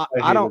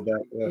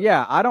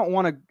don't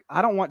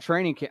want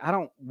training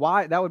camp.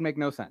 Why? That would make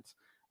no sense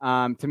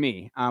to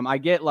me. I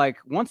get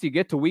once you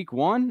get to week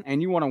 1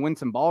 and you want to win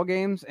some ball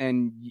games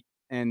and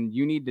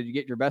you need to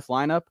get your best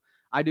lineup.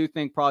 I do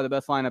think probably the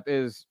best lineup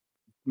is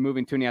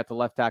moving Thuney out to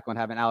left tackle and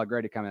having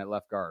Allegretti come in at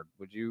left guard.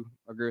 Would you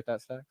agree with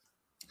that, Stacks?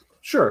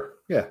 Sure.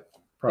 Yeah.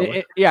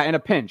 Probably. In a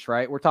pinch,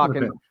 right? We're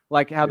talking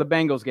like how the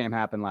Bengals game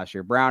happened last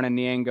year. Brown and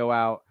Niang go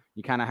out.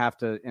 You kind of have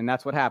to, and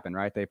that's what happened,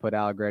 right? They put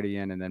Allegretti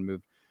in and then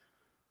moved.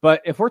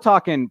 But if we're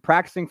talking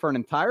practicing for an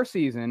entire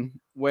season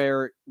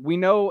where we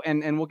know,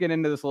 and we'll get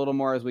into this a little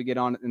more as we get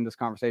on in this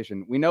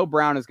conversation, we know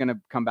Brown is going to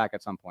come back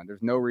at some point.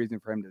 There's no reason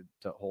for him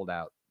to hold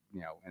out,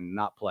 and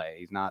not play.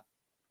 He's not.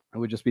 It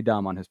would just be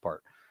dumb on his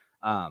part.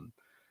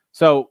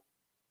 So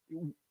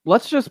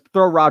let's just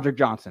throw Roderick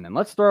Johnson in.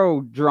 Let's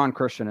throw Jerron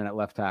Christian in at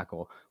left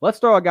tackle. Let's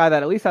throw a guy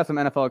that at least has some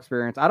NFL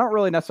experience. I don't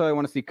really necessarily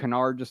want to see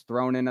Kennard just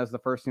thrown in as the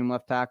first team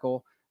left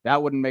tackle.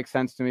 That wouldn't make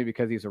sense to me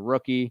because he's a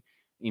rookie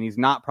and he's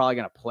not probably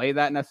going to play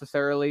that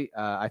necessarily.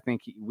 I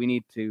think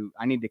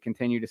I need to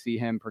continue to see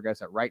him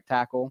progress at right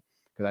tackle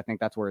because I think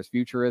that's where his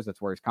future is.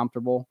 That's where he's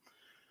comfortable.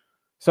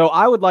 So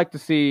I would like to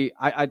see,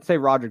 I'd say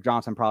Roderick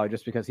Johnson probably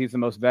just because he's the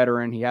most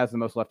veteran. He has the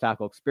most left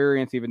tackle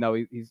experience, even though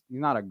he's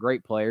not a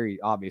great player. He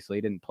obviously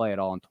didn't play at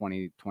all in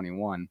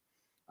 2021.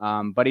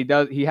 But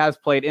he has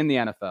played in the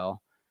NFL.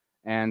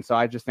 And so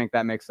I just think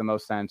that makes the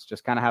most sense.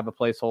 Just kind of have a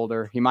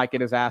placeholder. He might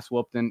get his ass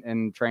whooped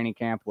in training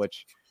camp,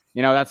 which,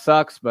 that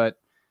sucks, but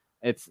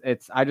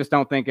I just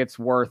don't think it's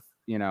worth,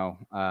 kind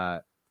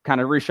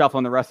of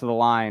reshuffling the rest of the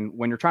line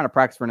when you're trying to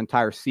practice for an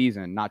entire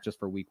season, not just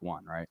for week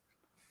 1, right?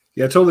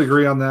 Yeah, I totally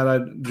agree on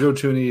that. Joe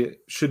Thuney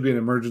should be an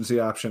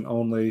emergency option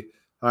only.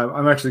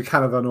 I'm actually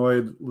kind of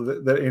annoyed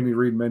that Andy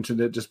Reid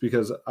mentioned it just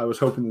because I was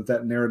hoping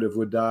that narrative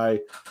would die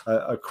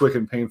a quick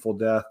and painful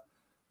death.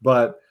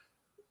 But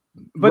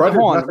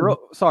hold on,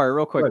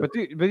 real quick. But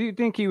do you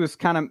think he was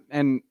kind of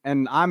and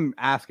I'm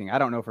asking, I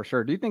don't know for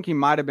sure. Do you think he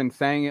might have been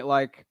saying it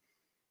like,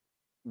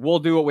 we'll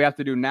do what we have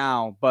to do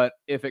now, but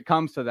if it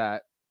comes to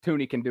that,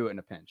 Thuney can do it in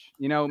a pinch?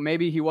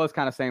 Maybe he was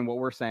kind of saying what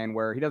we're saying,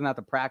 where he doesn't have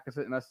to practice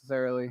it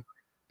necessarily.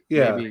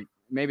 Yeah,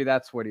 maybe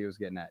that's what he was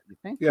getting at. You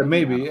think? Yeah,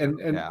 maybe.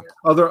 And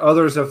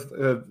others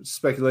have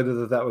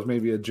speculated that was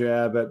maybe a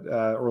jab at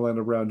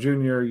Orlando Brown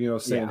Jr.,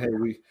 saying,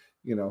 hey,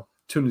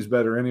 Tooney's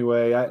better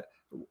anyway.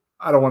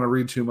 I don't want to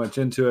read too much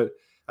into it.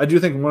 I do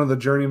think one of the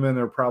journeymen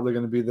are probably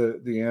going to be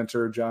the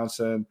answer,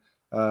 Johnson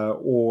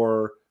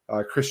or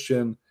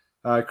Christian.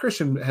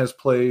 Christian has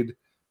played,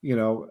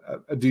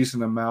 a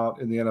decent amount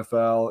in the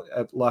NFL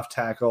at left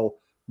tackle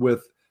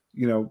with,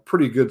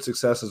 pretty good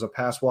success as a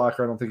pass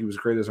blocker. I don't think he was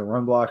great as a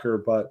run blocker,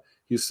 but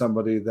he's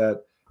somebody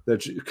that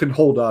can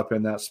hold up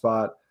in that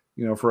spot,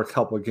 for a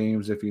couple of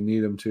games if you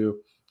need him to,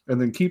 and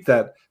then keep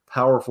that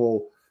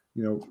powerful,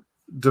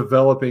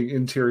 developing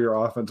interior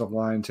offensive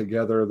line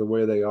together the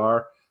way they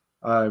are.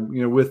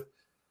 With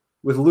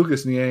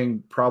Lucas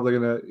Niang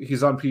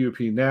he's on PUP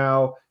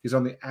now. He's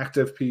on the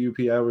active PUP.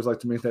 I always like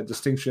to make that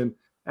distinction.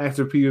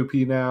 Active PUP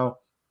now,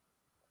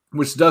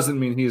 which doesn't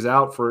mean he's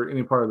out for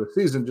any part of the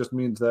season, just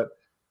means that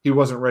he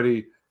wasn't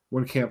ready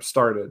when camp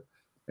started.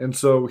 And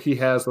so he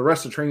has the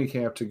rest of training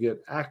camp to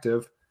get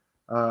active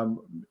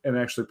and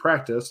actually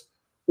practice,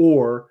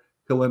 or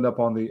he'll end up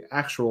on the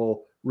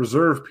actual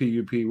reserve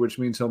PUP, which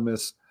means he'll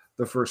miss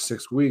the first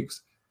 6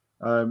 weeks.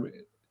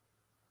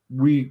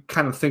 We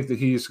kind of think that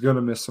he's going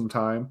to miss some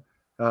time.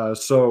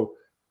 So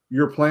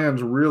your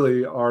plans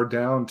really are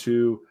down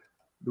to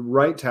the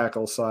right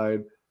tackle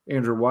side,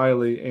 Andrew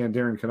Wiley and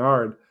Darren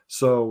Kennard.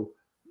 So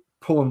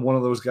pulling one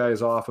of those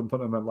guys off and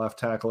putting them at left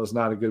tackle is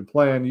not a good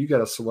plan. You got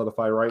to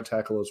solidify right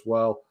tackle as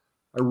well.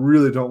 I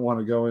really don't want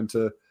to go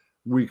into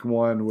week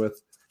 1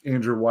 with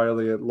Andrew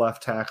Wiley at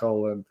left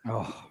tackle and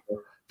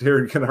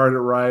Darren Kennard at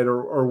right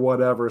or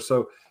whatever.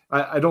 So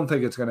I don't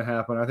think it's going to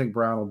happen. I think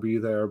Brown will be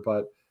there,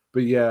 but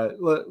yeah,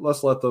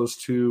 let's let those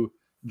two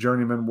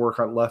journeymen work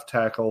on left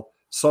tackle,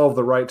 solve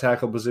the right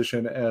tackle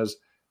position as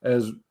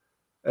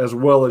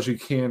well as you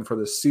can for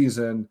the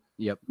season.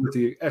 Yep. With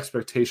the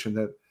expectation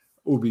that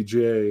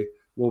OBJ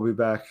will be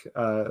back,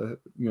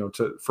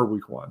 for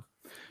week 1.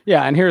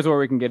 Yeah, and here's where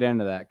we can get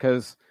into that,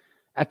 because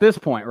at this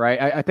point,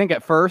 right, I think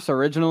at first,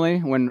 originally,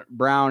 when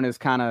Brown is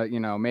kind of,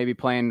 maybe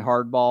playing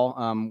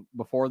hardball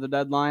before the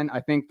deadline,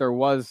 I think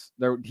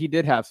he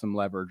did have some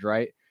leverage,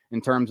 right, in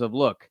terms of,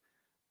 look,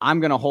 I'm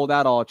going to hold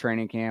out all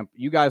training camp.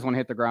 You guys want to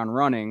hit the ground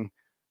running.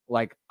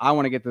 Like, I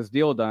want to get this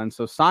deal done,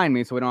 so sign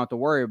me so we don't have to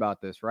worry about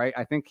this, right?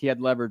 I think he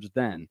had leverage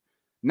then.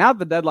 Now that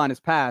the deadline is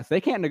passed, they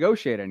can't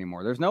negotiate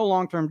anymore. There's no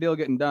long-term deal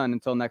getting done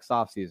until next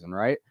offseason,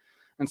 right?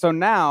 And so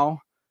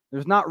now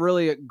there's not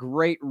really a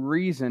great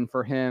reason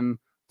for him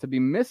to be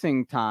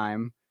missing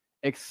time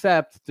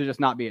except to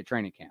just not be at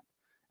training camp.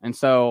 And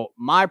so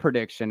my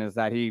prediction is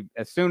that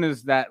as soon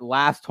as that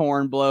last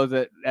horn blows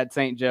at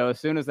St. Joe, as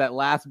soon as that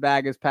last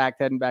bag is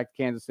packed heading back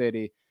to Kansas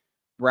City,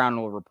 Brown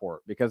will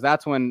report, because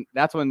that's when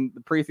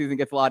the preseason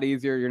gets a lot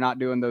easier. You're not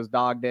doing those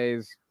dog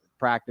days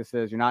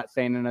practices. You're not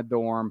staying in a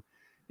dorm.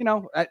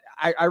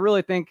 I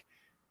really think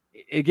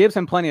it gives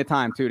him plenty of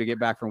time too to get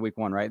back from week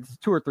 1, right? It's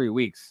 2 or 3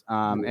 weeks.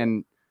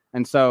 And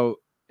so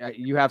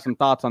you have some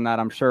thoughts on that,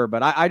 I'm sure,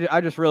 but I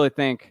just really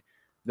think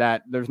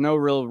that there's no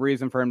real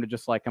reason for him to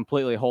just like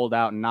completely hold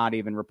out and not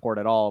even report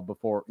at all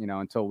before,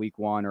 until week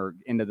 1 or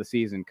into the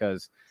season.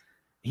 Cause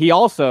he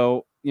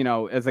also,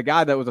 as a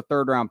guy that was a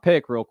 3rd round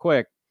pick real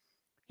quick,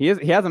 he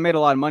hasn't made a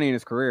lot of money in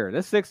his career.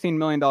 This $16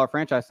 million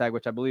franchise tag,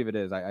 which I believe it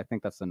is, I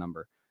think that's the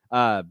number.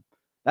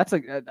 That's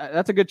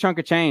a good chunk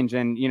of change.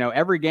 And,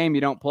 every game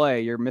you don't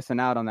play, you're missing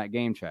out on that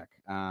game check.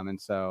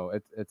 And so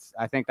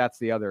I think that's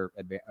the other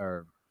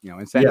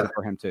incentive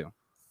for him too.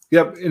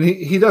 Yep. And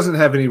he doesn't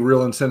have any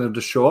real incentive to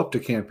show up to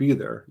camp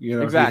either.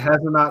 Exactly. He has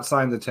not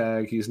signed the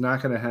tag. He's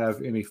not going to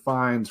have any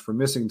fines for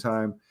missing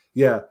time.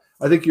 Yeah.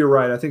 I think you're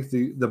right. I think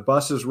the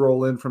buses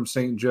roll in from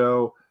St.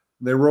 Joe.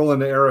 They roll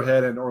into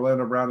Arrowhead, and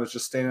Orlando Brown is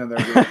just standing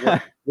there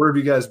going, where have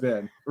you guys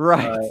been?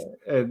 Right.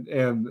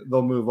 And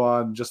they'll move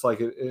on just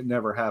like it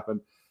never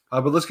happened.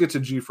 But let's get to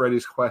G.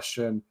 Freddy's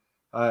question.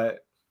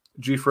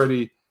 G.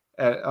 Freddy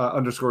at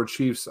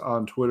 _Chiefs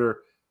on Twitter.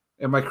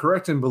 Am I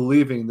correct in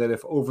believing that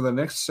if over the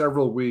next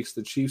several weeks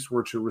the Chiefs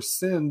were to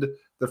rescind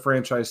the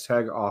franchise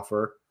tag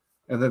offer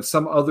and then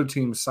some other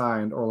team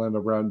signed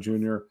Orlando Brown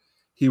Jr.,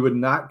 he would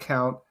not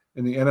count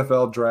in the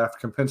NFL draft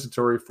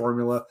compensatory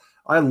formula?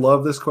 I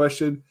love this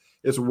question.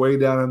 It's way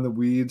down in the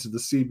weeds of the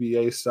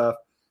CBA stuff.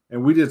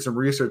 And we did some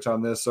research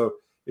on this. So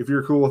if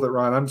you're cool with it,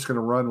 Ron, I'm just going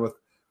to run with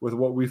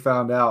what we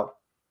found out.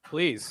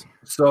 Please.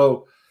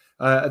 So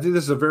I think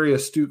this is a very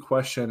astute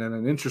question and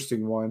an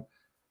interesting one.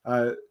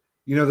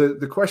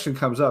 The question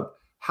comes up,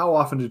 how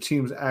often do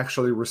teams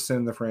actually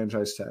rescind the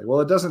franchise tag? Well,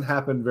 it doesn't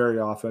happen very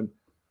often.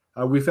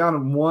 We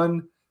found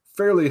one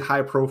fairly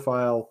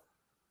high-profile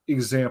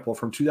example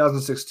from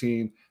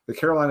 2016. The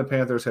Carolina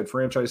Panthers had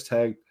franchise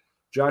tagged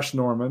Josh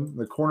Norman,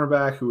 the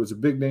cornerback, who was a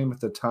big name at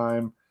the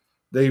time.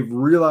 They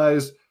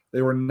realized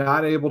they were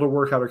not able to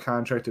work out a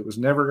contract. It was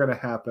never going to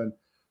happen.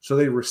 So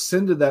they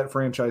rescinded that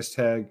franchise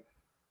tag.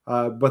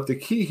 But the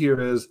key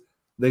here is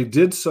they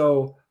did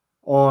so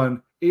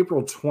on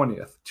April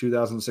 20th,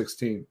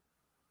 2016.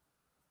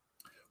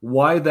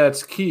 Why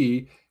that's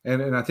key,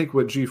 and I think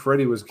what G.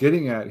 Freddy was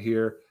getting at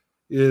here,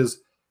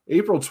 is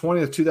April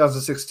 20th,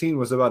 2016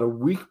 was about a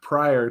week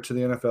prior to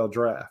the NFL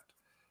draft.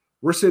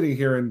 We're sitting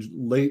here in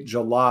late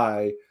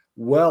July,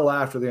 well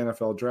after the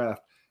NFL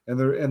draft.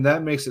 And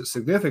that makes it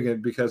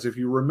significant because if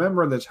you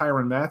remember the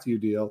Tyrann Mathieu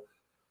deal,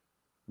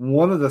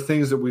 one of the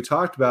things that we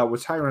talked about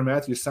with Tyrann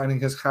Mathieu signing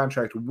his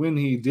contract when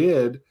he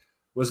did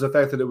was the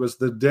fact that it was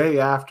the day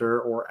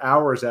after or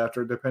hours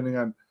after, depending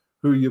on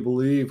who you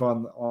believe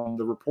on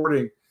the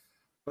reporting.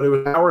 But it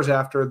was hours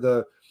after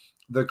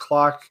the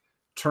clock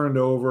turned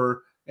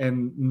over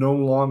and no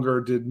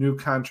longer did new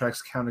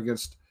contracts count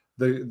against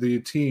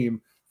the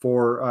team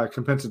for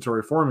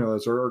compensatory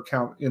formulas or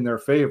count in their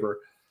favor.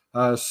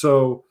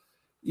 So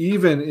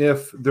even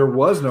if there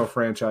was no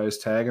franchise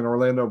tag and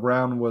Orlando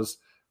Brown was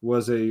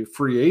a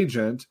free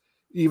agent,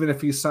 even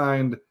if he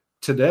signed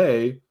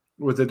today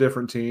with a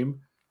different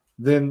team,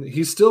 then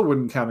he still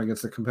wouldn't count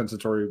against the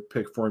compensatory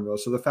pick formula.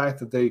 So the fact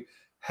that they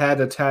had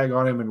a tag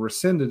on him and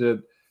rescinded it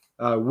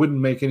wouldn't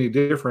make any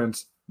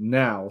difference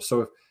now.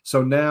 So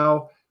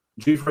now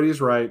G.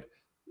 Freddie's right.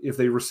 If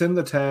they rescind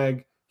the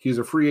tag, he's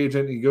a free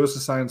agent. He goes to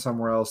sign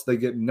somewhere else. They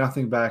get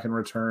nothing back in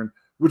return,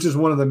 which is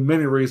one of the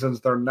many reasons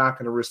they're not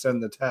going to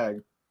rescind the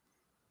tag.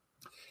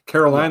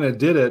 Carolina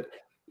did it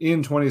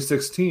in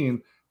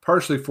 2016,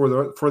 partially for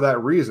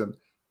that reason.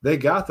 They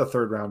got the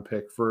third-round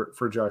pick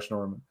for Josh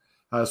Norman.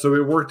 So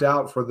it worked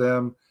out for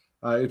them.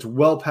 It's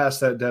well past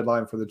that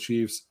deadline for the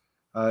Chiefs.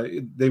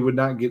 They would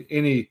not get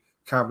any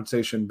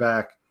compensation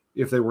back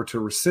if they were to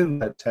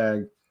rescind that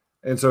tag.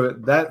 And so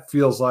that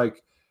feels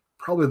like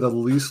probably the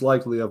least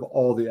likely of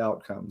all the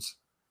outcomes.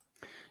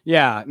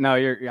 Yeah, no,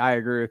 I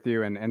agree with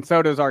you. And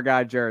so does our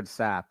guy, Jared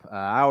Sapp.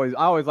 I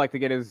always like to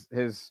get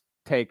his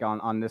take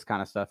on this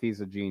kind of stuff. He's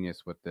a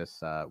genius with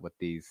this, with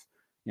these,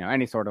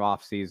 any sort of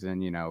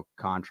off-season,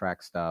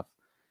 contract stuff.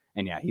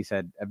 And yeah, he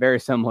said a very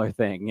similar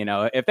thing.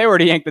 If they were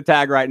to yank the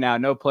tag right now,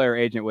 no player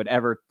agent would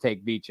ever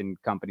take Veach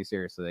and company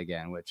seriously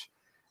again, which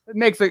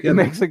makes a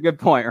good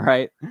point,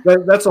 right?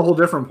 That's a whole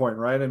different point,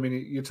 right? I mean,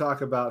 you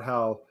talk about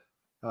how,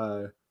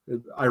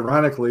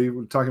 ironically,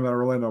 we're talking about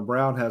Orlando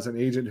Brown has an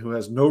agent who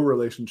has no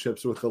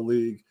relationships with the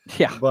league.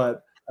 Yeah.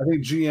 But I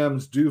think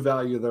GMs do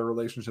value their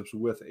relationships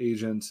with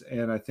agents.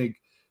 And I think,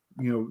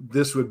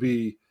 this would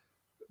be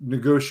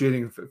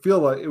negotiating,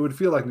 it would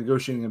feel like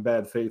negotiating in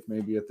bad faith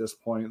maybe at this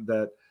point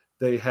that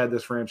they had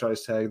this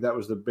franchise tag. That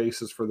was the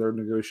basis for their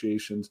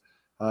negotiations.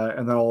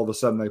 And then all of a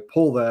sudden they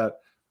pull that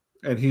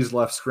and he's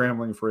left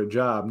scrambling for a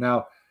job.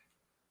 Now,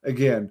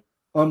 again,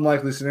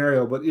 unlikely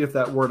scenario, but if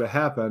that were to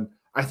happen,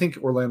 I think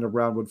Orlando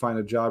Brown would find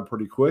a job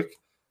pretty quick.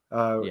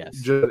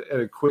 Yes. Just at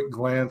a quick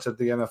glance at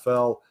the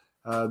NFL,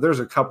 there's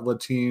a couple of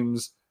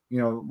teams,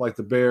 like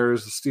the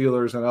Bears, the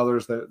Steelers, and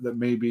others that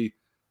maybe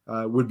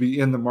would be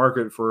in the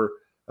market for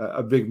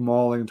a big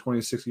mauling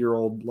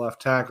 26-year-old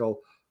left tackle.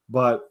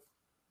 But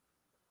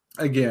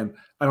again,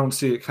 I don't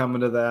see it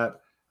coming to that,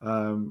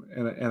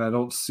 and I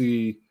don't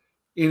see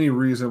any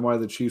reason why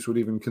the Chiefs would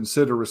even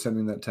consider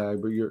rescinding that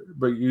tag.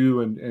 But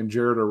you and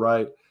Jared are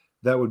right.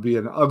 That would be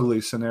an ugly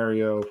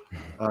scenario,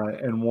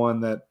 and one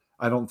that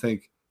I don't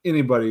think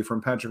anybody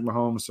from Patrick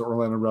Mahomes to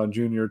Orlando Brown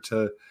Jr.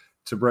 to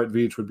Brett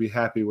Veach would be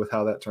happy with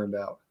how that turned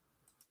out.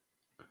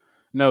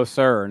 No,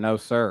 sir. No,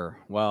 sir.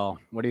 Well,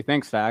 what do you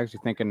think, Stags? You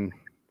thinking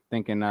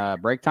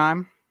break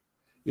time?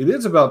 It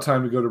is about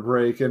time to go to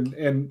break,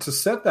 and to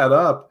set that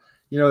up,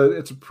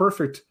 it's a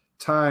perfect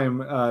time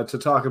to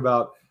talk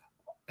about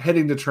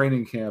heading to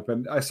training camp.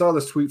 And I saw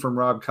this tweet from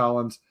Rob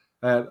Collins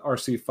at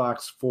RC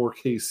Fox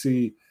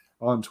 4KC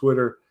on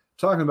Twitter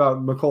talking about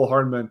Mecole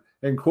Hardman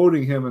and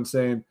quoting him and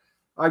saying,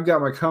 "I've got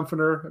my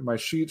comforter and my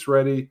sheets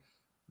ready.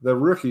 The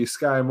rookie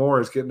Sky Moore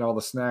is getting all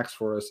the snacks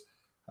for us.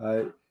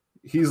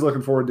 He's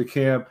looking forward to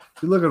camp.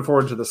 He's looking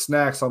forward to the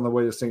snacks on the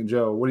way to St.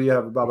 Joe." What do you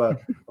have, about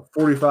a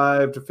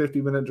 45 to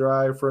 50-minute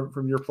drive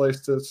from your place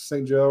to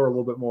St. Joe, or a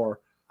little bit more?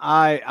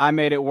 I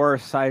made it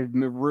worse. I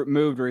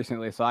moved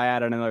recently, so I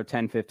added another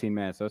 10, 15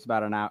 minutes. So it's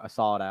about a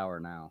solid hour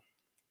now.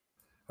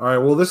 All right,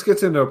 well, this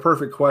gets into a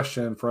perfect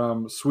question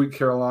from Sweet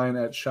Caroline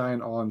at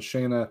Shine on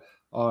Shayna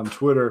on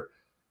Twitter.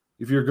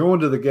 If you're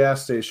going to the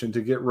gas station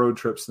to get road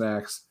trip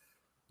snacks,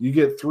 you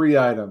get 3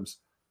 items: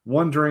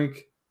 1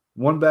 drink,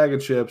 1 bag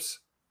of chips,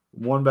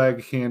 1 bag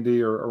of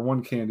candy, or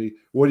 1 candy.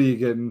 What are you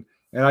getting?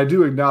 And I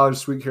do acknowledge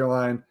Sweet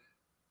Caroline.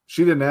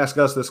 She didn't ask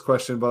us this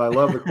question, but I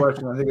love the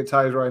question. I think it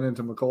ties right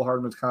into Mecole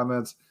Hardman's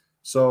comments.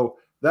 So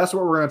that's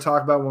what we're going to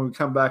talk about when we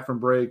come back from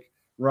break.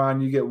 Ron,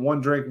 you get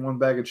 1 drink, 1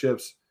 bag of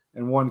chips,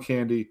 and 1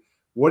 candy.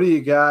 What do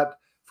you got?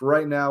 For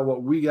right now,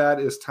 what we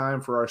got is time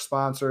for our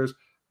sponsors.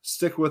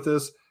 Stick with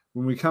us.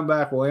 When we come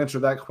back, we'll answer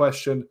that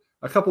question,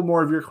 a couple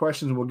more of your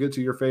questions, and we'll get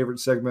to your favorite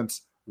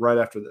segments right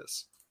after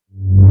this.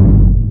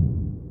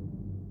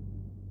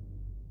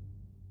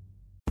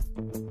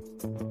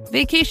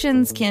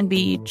 Vacations can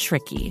be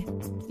tricky.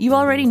 You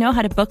already know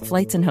how to book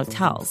flights and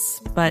hotels,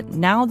 but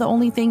now the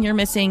only thing you're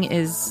missing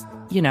is,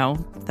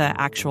 the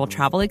actual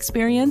travel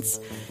experience.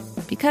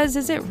 Because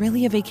is it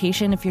really a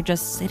vacation if you're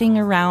just sitting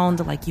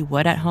around like you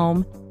would at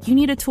home? You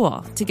need a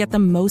tool to get the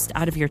most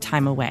out of your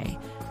time away.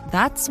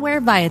 That's where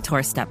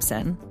Viator steps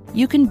in.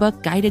 You can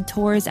book guided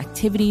tours,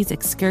 activities,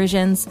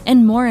 excursions,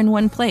 and more in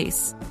one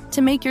place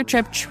to make your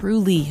trip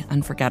truly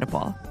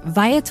unforgettable.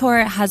 Viator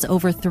has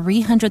over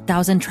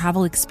 300,000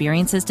 travel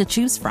experiences to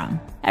choose from.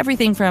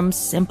 Everything from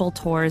simple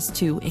tours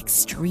to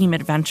extreme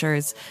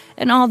adventures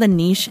and all the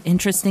niche,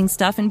 interesting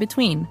stuff in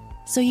between.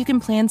 So you can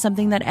plan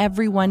something that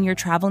everyone you're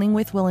traveling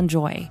with will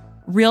enjoy.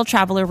 Real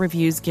traveler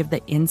reviews give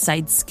the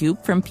inside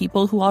scoop from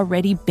people who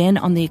already been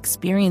on the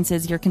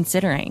experiences you're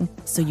considering,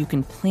 so you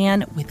can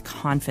plan with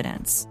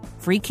confidence.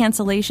 Free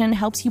cancellation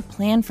helps you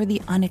plan for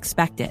the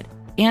unexpected.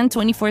 And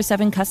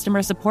 24/7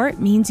 customer support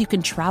means you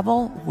can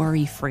travel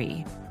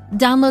worry-free.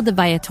 Download the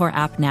Viator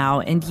app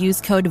now and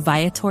use code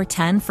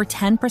Viator10 for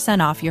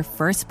 10% off your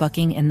first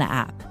booking in the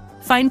app.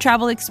 Find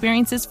travel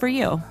experiences for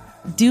you.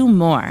 Do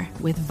more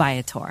with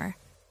Viator.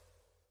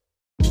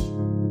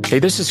 Hey,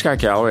 this is Scott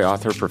Galloway,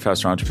 author,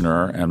 professor,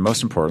 entrepreneur, and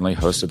most importantly,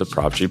 host of the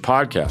Prop G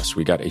podcast.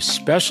 We got a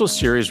special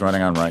series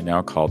running on right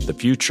now called The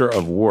Future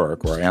of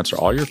Work, where I answer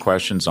all your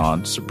questions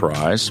on,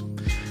 surprise,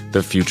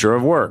 the future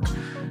of work.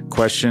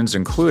 Questions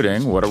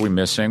including, what are we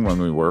missing when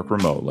we work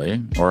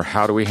remotely? Or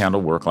how do we handle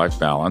work-life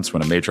balance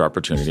when a major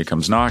opportunity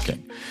comes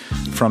knocking?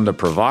 From the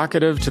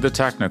provocative to the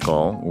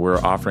technical, we're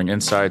offering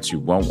insights you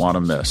won't want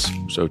to miss.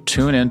 So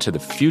tune in to The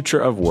Future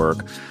of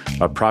Work,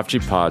 a Prop G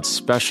Pod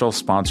special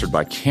sponsored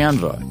by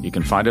Canva. You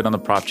can find it on the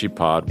Prop G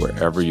Pod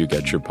wherever you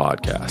get your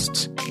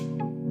podcasts.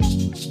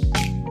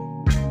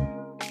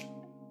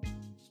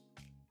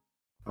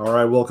 All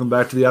right, welcome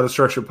back to the Out of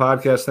Structure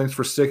podcast. Thanks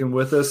for sticking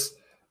with us.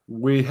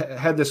 We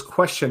had this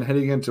question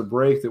heading into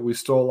break that we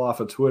stole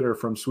off of Twitter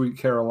from Sweet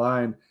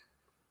Caroline.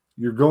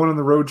 You're going on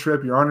the road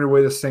trip. You're on your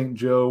way to St.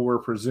 Joe, we're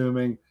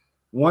presuming.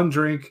 One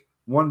drink,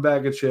 one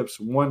bag of chips,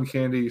 one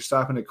candy. You're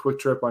stopping at Quick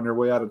Trip on your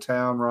way out of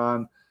town,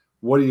 Ron.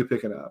 What are you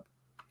picking up?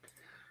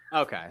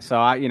 Okay,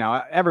 so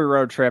every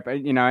road trip,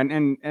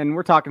 and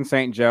we're talking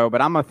St. Joe,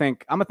 but I'm gonna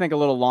think a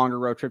little longer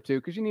road trip too,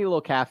 because you need a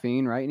little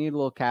caffeine, right? You need a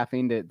little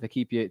caffeine to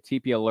keep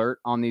you alert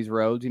on these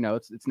roads.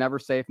 It's never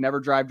safe. Never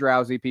drive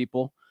drowsy,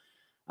 people.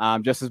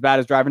 Just as bad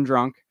as driving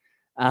drunk,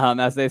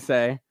 as they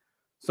say.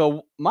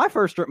 So my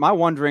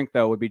one drink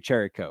though would be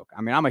cherry Coke.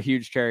 I mean, I'm a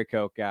huge cherry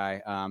Coke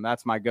guy.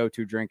 That's my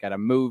go-to drink at a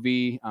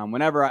movie.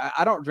 Whenever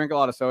I don't drink a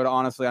lot of soda,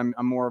 honestly, I'm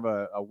more of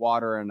a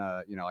water and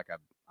I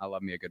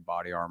love me a good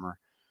Body Armor.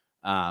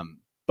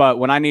 But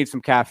when I need some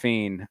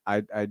caffeine,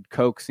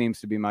 Coke seems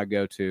to be my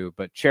go-to,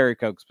 but cherry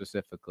Coke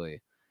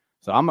specifically.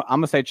 So I'm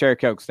gonna say cherry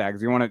Coke,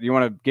 Stags. You want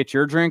to get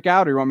your drink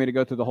out, or you want me to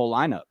go through the whole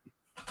lineup?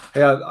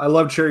 Yeah, I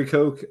love cherry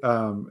Coke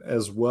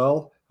as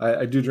well.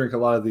 I do drink a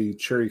lot of the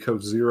cherry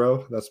Coke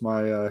Zero. That's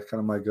my kind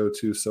of my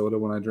go-to soda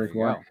when I drink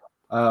wine.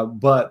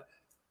 But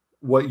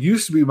what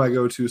used to be my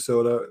go-to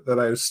soda that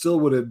I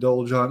still would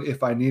indulge on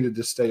if I needed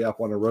to stay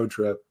up on a road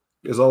trip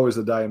is always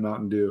the Diet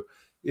Mountain Dew.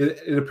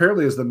 It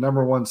apparently is the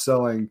number one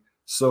selling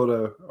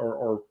soda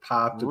or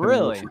pop, depending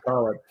on what you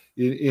call it,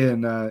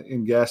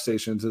 in gas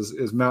stations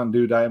is Mountain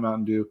Dew, Diet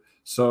Mountain Dew.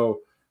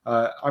 So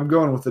I'm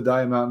going with the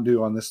Diet Mountain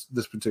Dew on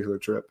this particular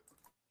trip.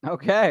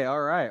 Okay,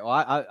 all right. Well,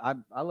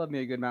 I love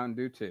me a good Mountain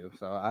Dew too,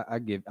 so I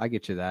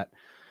get you that.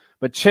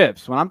 But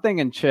chips, when I'm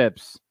thinking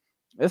chips,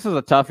 this is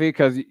a toughie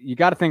because you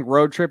got to think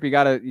road trip.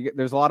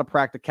 There's a lot of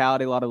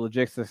practicality, a lot of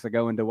logistics that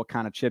go into what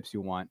kind of chips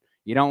you want.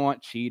 You don't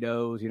want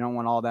Cheetos. You don't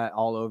want all that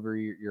all over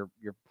your.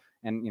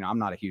 And I'm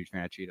not a huge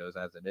fan of Cheetos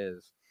as it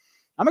is.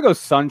 I'm gonna go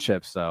Sun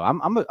Chips though.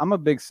 I'm a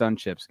big Sun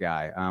Chips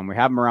guy. We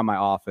have them around my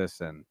office,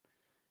 and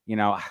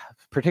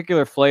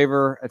particular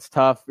flavor. It's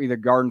tough, either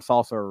garden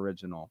salsa or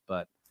original,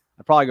 but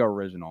I'd probably go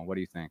original. What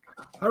do you think?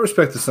 I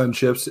respect the Sun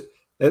Chips.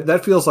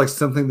 That feels like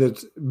something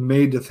that's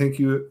made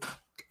to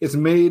it's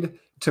made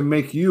to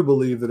make you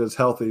believe that it's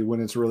healthy when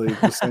it's really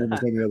the same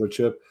as any other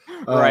chip.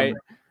 Right.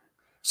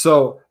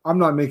 So I'm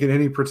not making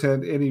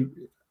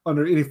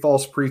under any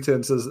false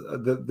pretenses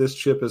that this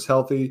chip is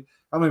healthy.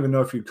 I don't even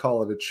know if you'd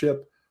call it a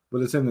chip,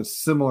 but it's in a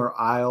similar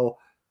aisle.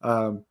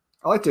 I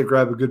like to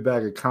grab a good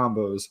bag of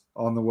combos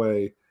on the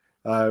way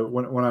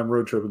when I'm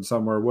road tripping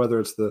somewhere,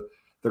 whether it's the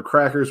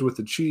crackers with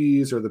the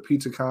cheese or the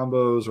pizza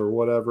combos or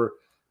whatever.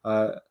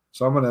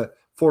 So I'm going to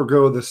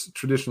forego this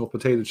traditional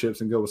potato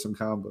chips and go with some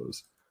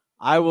combos.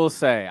 I will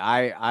say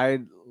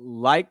I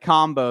like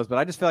combos, but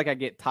I just feel like I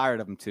get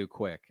tired of them too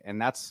quick.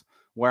 And that's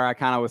where I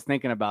kind of was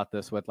thinking about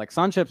this with like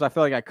Sun Chips. I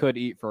feel like I could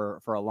eat for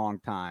a long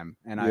time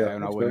and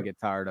I wouldn't get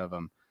tired of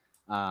them.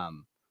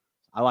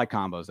 I like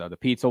combos though. The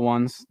pizza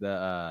ones,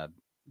 the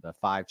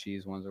 5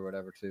 cheese ones or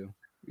whatever too.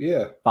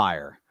 Yeah.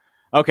 Fire.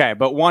 Okay,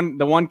 but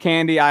the one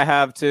candy I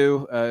have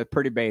too,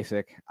 pretty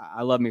basic.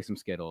 I love me some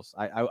Skittles.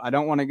 I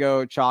don't want to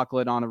go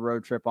chocolate on a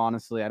road trip,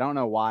 honestly. I don't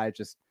know why.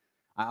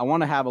 I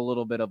want to have a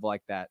little bit of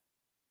like that,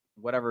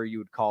 whatever you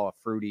would call a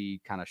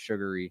fruity, kind of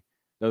sugary,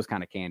 those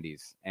kind of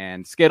candies.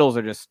 And Skittles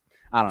are just,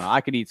 I don't know. I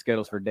could eat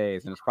Skittles for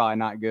days, and it's probably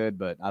not good,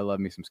 but I love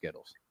me some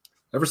Skittles.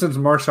 Ever since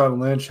Marshawn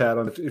Lynch had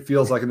them, it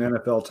feels like an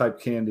NFL type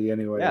candy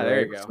anyway. Yeah, right?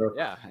 There you go. So,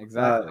 yeah,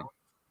 exactly.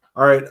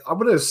 All right, I'm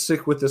going to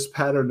stick with this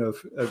pattern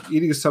of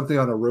eating something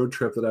on a road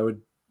trip that I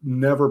would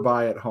never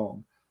buy at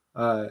home.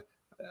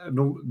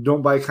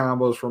 don't buy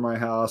combos for my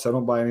house. I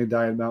don't buy any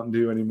Diet Mountain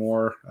Dew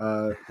anymore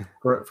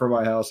for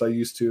my house. I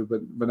used to,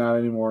 but not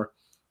anymore.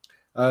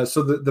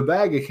 So the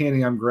bag of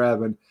candy I'm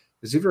grabbing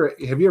is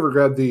have you ever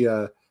grabbed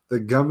the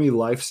gummy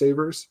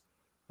Lifesavers?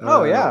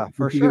 Oh yeah,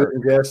 for sure. At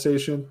the gas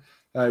station,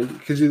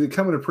 because they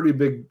come in a pretty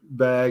big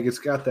bag. It's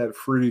got that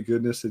fruity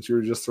goodness that you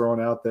were just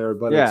throwing out there,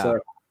 but it's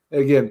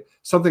again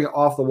something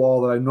off the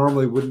wall that I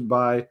normally wouldn't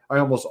buy. I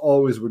almost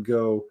always would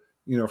go,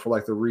 for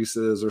like the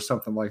Reese's or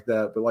something like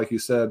that. But like you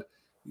said,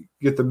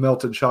 get the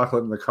melted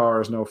chocolate in the car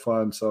is no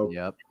fun. So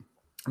yep,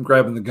 I'm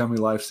grabbing the gummy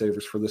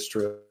Lifesavers for this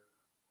trip.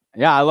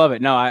 Yeah, I love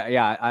it. No,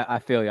 I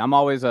feel you. I'm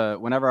always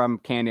whenever I'm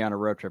candy on a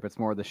road trip, it's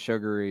more the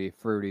sugary,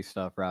 fruity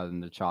stuff rather than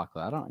the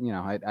chocolate. I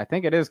don't, I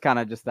think it is kind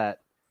of just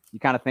that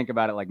you kind of think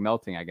about it like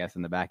melting, I guess,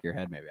 in the back of your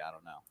head. Maybe, I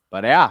don't know,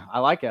 but yeah, I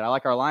like it. I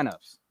like our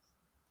lineups.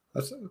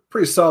 That's a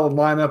pretty solid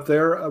lineup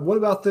there. What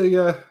about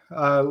the?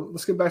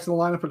 Let's get back to the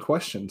lineup of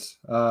questions.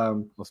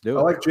 Let's do it.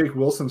 I like Jake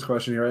Wilson's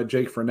question here.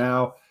 Jake for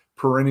now,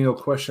 perennial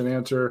question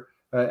answer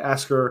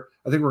asker.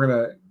 I think we're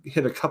gonna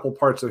hit a couple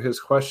parts of his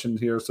question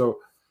here, so.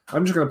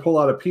 I'm just going to pull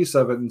out a piece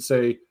of it and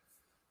say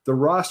the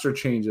roster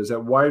changes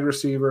at wide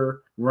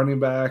receiver,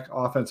 running back,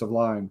 offensive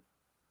line.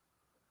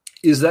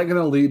 Is that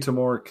going to lead to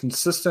more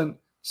consistent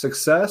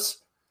success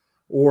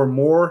or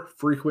more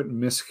frequent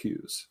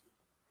miscues?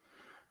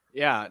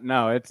 Yeah,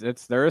 no,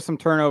 it's there is some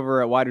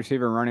turnover at wide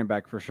receiver and running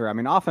back for sure. I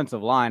mean,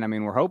 offensive line,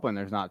 we're hoping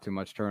there's not too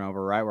much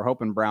turnover, right? We're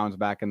hoping Brown's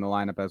back in the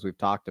lineup as we've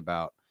talked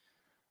about.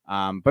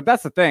 But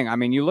that's the thing.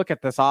 You look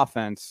at this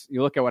offense,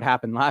 you look at what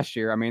happened last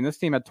year. This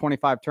team had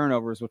 25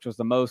 turnovers, which was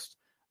the most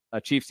a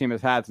Chiefs team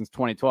has had since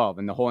 2012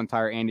 in the whole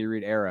entire Andy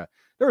Reid era.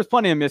 There was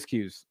plenty of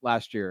miscues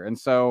last year. And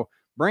so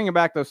bringing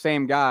back those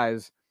same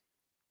guys,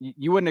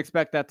 you wouldn't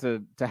expect that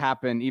to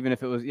happen, even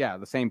if it was,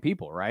 the same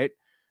people, right?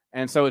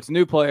 And so it's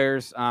new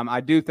players. I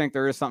do think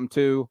there is something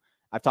to,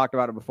 I've talked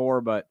about it before,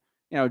 but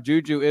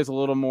Juju is a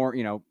little more,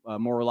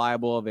 more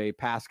reliable of a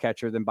pass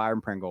catcher than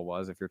Byron Pringle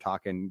was. If you're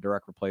talking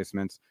direct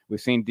replacements,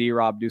 we've seen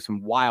D-Rob do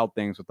some wild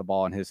things with the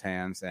ball in his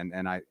hands,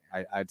 and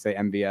I'd say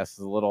MVS is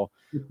a little,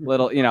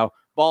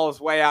 ball is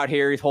way out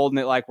here. He's holding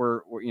it like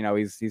we're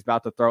he's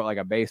about to throw it like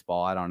a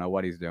baseball. I don't know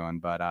what he's doing,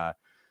 but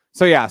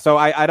so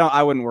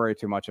I wouldn't worry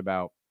too much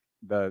about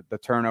the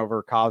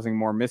turnover causing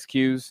more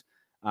miscues,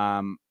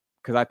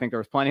 because I think there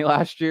was plenty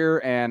last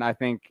year, and I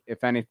think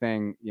if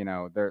anything,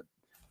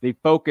 the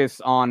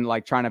focus on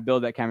like trying to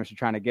build that chemistry,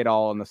 trying to get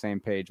all on the same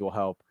page will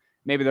help.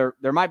 Maybe there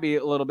might be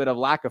a little bit of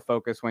lack of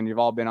focus when you've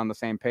all been on the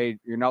same page.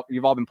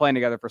 You've all been playing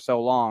together for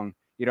so long.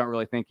 You don't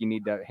really think you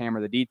need to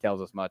hammer the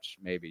details as much.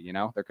 Maybe,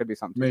 there could be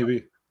something.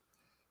 Maybe.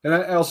 And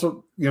I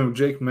also,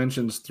 Jake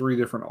mentions 3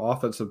 different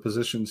offensive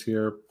positions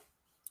here,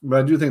 but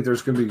I do think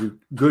there's going to be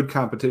good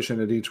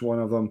competition at each one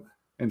of them,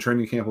 and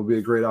training camp will be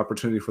a great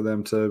opportunity for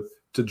them to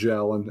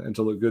gel and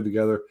to look good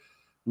together.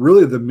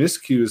 Really, the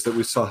miscues that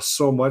we saw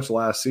so much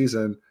last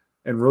season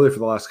and really for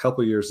the last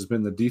couple of years has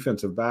been the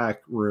defensive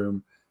back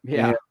room.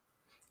 Yeah.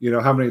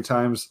 And, how many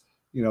times,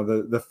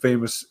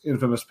 the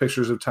infamous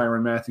pictures of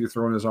Tyrann Mathieu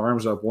throwing his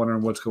arms up,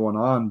 wondering what's going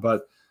on.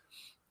 But,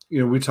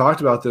 we talked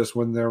about this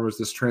when there was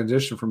this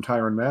transition from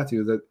Tyrann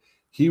Mathieu, that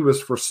he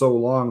was for so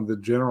long the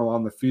general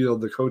on the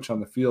field, the coach on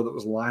the field that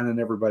was lining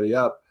everybody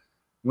up.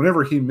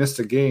 Whenever he missed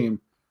a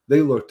game, they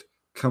looked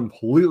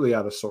completely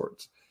out of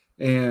sorts.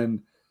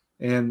 And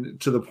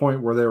to the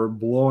point where they were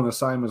blowing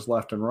assignments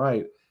left and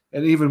right.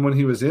 And even when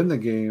he was in the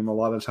game, a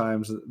lot of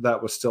times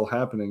that was still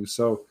happening.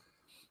 So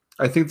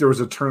I think there was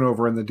a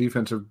turnover in the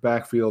defensive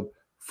backfield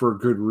for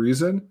good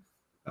reason.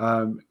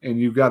 And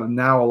you've got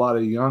now a lot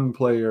of young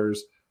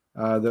players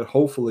that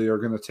hopefully are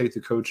going to take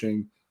the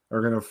coaching,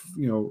 are going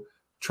to,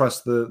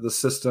 trust the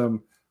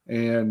system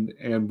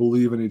and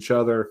believe in each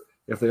other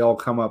if they all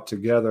come up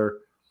together.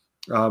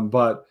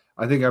 But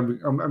I think I'm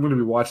going to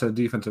be watching the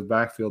defensive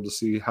backfield to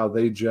see how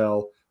they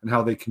gel and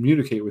how they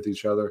communicate with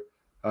each other,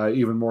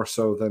 even more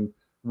so than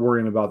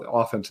worrying about the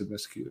offensive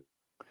miscue.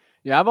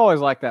 Yeah, I've always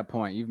liked that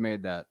point. You've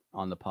made that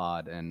on the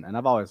pod, and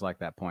I've always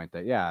liked that point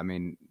that,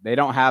 they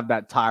don't have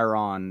that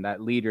Tyrann,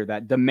 that leader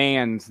that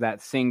demands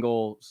that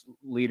single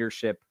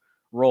leadership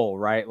role,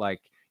 right? Like,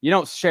 you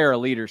don't share a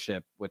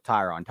leadership with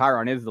Tyrann.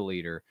 Tyrann is the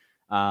leader.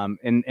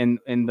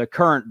 In the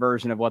current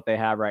version of what they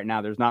have right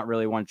now, there's not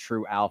really one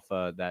true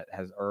alpha that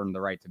has earned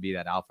the right to be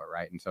that alpha,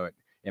 right? And so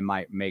it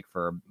might make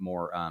for a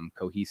more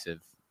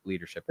cohesive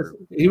leadership group.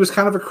 He was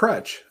kind of a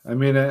crutch. I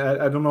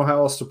don't know how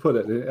else to put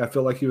it. I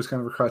feel like he was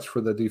kind of a crutch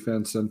for the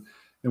defense, and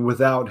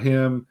without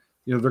him,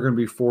 they're going to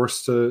be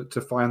forced to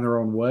find their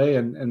own way,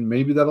 and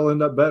maybe that'll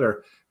end up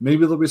better. Maybe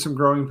there'll be some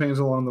growing pains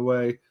along the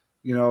way.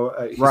 He's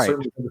right.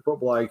 Certainly has a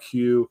football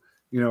IQ,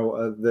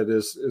 that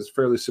is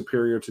fairly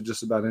superior to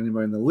just about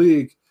anybody in the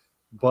league.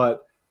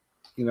 But,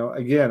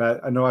 again,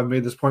 I know I've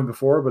made this point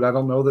before, but I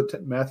don't know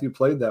that Mathieu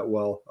played that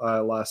well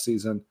last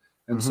season.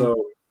 And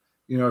so,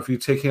 if you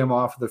take him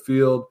off the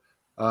field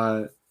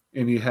and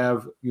you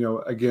have,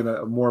 again,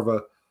 a more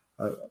of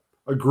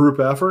a group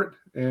effort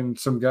and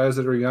some guys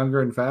that are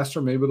younger and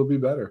faster, maybe it'll be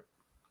better.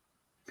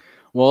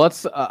 Well,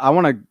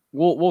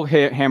 we'll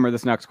hammer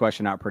this next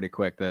question out pretty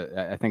quick.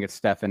 I think it's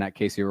Stefan at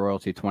KC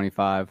Royalty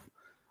 25.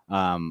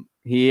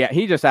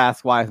 He just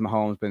asked, why has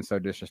Mahomes been so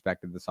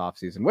disrespected this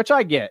offseason? Which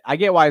I get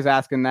why he's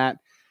asking that.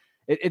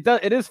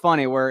 It is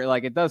funny where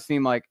like it does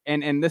seem like,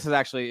 and this is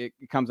actually,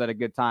 it comes at a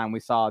good time. We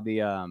saw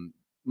the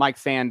Mike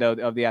Sando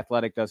of The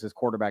Athletic does his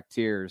quarterback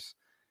tiers,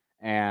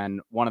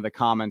 and one of the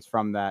comments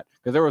from that,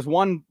 because there was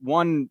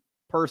one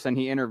person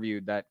he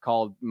interviewed that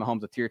called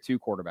Mahomes a tier 2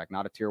 quarterback,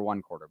 not a tier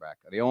 1 quarterback,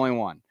 the only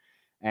one.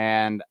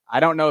 And I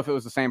don't know if it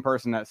was the same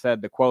person that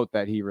said the quote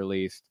that he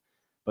released,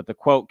 but the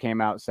quote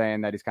came out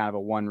saying that he's kind of a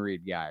one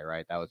read guy,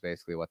 right? That was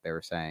basically what they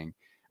were saying,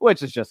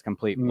 which is just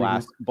complete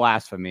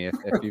blasphemy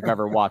if you've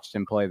ever watched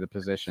him play the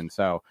position.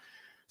 So,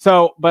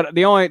 but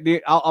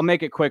I'll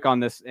make it quick on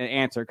this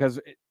answer, because,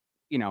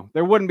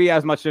 there wouldn't be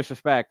as much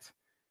disrespect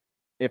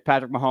if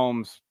Patrick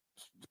Mahomes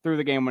threw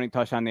the game-winning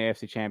touchdown in the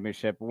AFC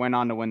Championship, went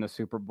on to win the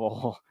Super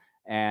Bowl,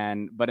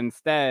 but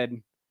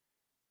instead,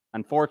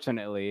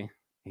 unfortunately,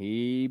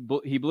 he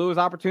blew his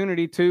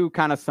opportunity to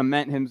kind of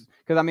cement him.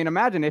 Because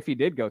imagine if he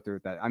did go through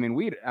that.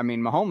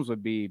 Mahomes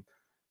would be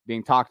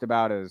being talked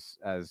about as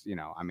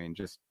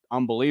just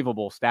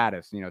unbelievable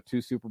status.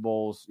 2 Super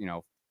Bowls,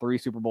 3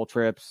 Super Bowl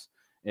trips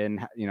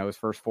in his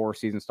first 4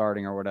 seasons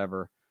starting or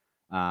whatever.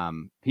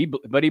 He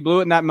blew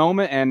it in that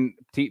moment, and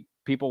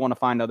people want to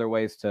find other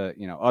ways to,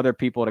 other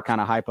people to kind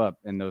of hype up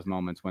in those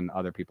moments when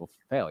other people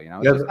fail.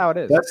 It's just how it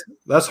is.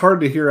 That's hard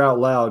to hear out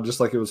loud, just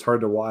like it was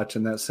hard to watch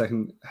in that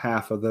second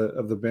half of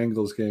the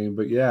Bengals game.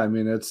 But yeah,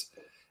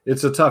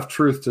 it's a tough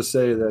truth to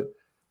say that,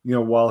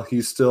 while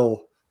he's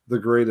still the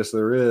greatest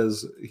there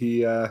is,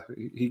 he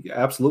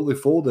absolutely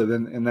folded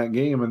in that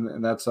game,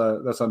 and that's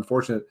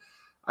unfortunate.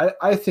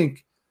 I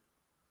think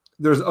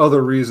there's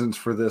other reasons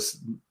for this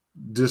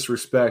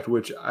disrespect,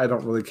 which I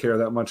don't really care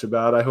that much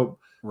about. I hope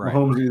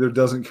Mahomes either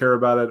doesn't care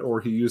about it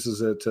or he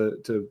uses it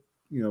to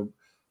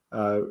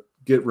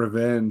get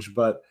revenge.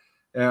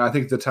 And I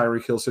think the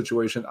Tyreek Hill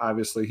situation,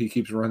 obviously he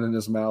keeps running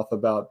his mouth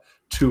about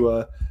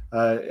Tua,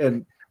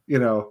 and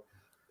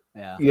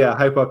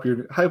hype up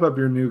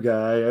your new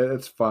guy.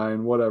 It's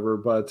fine, whatever.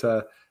 But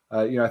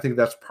I think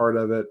that's part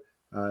of it.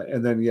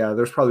 And then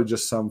there's probably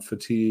just some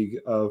fatigue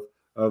of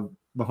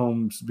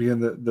Mahomes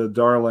being the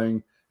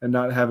darling and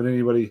not having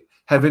anybody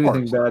have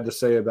anything bad to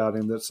say about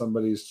him, that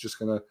somebody's just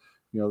gonna,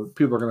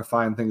 people are gonna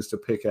find things to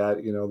pick at.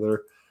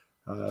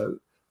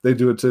 They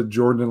do it to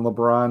Jordan and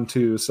LeBron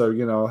too. So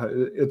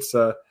it's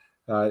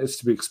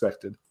to be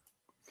expected.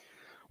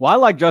 Well, I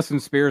like Justin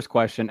Spears'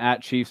 question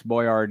at Chiefs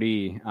Boy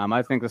RD.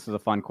 I think this is a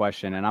fun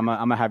question, and I'm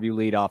gonna have you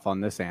lead off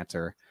on this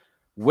answer.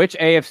 Which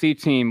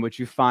AFC team would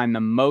you find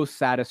the most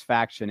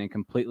satisfaction in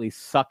completely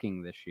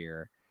sucking this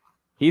year?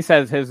 He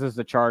says his is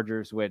the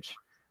Chargers, which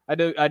I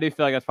do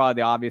feel like that's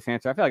probably the obvious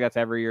answer. I feel like that's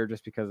every year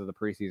just because of the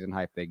preseason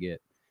hype they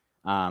get.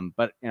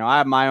 But I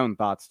have my own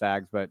thoughts,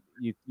 Stags. But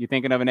you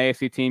thinking of an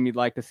AFC team you'd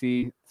like to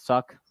see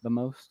suck the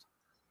most?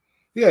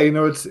 Yeah,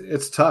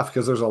 it's tough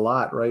because there's a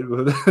lot, right?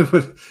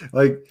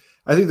 Like,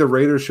 I think the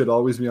Raiders should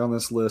always be on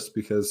this list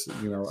because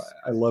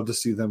I love to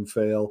see them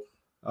fail.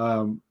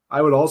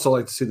 I would also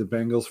like to see the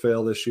Bengals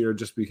fail this year,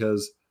 just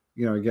because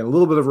again, a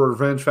little bit of a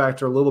revenge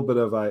factor, a little bit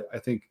of I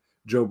think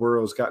Joe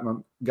Burrow's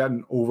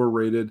gotten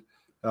overrated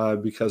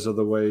because of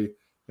the way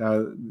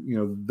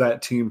that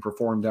team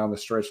performed down the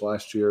stretch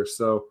last year.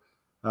 So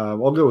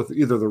I'll go with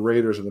either the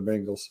Raiders or the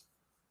Bengals.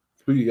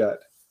 Who you got?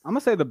 I'm gonna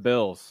say the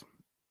Bills.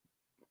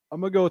 I'm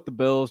gonna go with the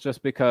Bills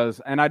just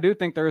because, and I do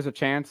think there is a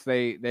chance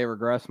they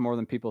regress more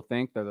than people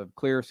think. They're the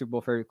clear Super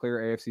Bowl favorite, clear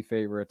AFC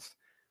favorites,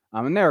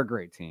 and they're a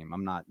great team.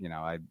 I'm not,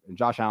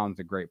 Josh Allen's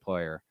a great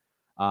player,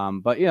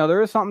 but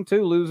there is something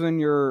to losing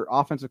your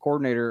offensive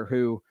coordinator,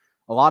 who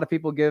a lot of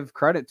people give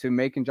credit to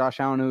making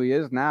Josh Allen who he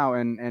is now.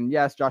 And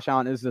yes, Josh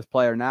Allen is this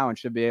player now and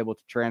should be able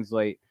to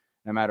translate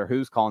no matter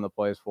who's calling the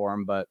plays for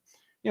him. But,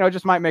 it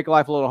just might make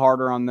life a little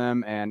harder on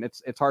them. And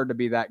it's hard to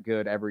be that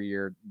good every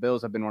year.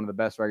 Bills have been one of the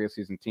best regular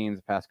season teams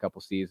the past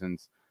couple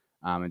seasons,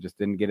 and just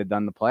didn't get it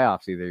done in the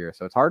playoffs either year.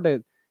 So it's hard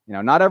to,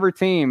 not every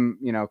team,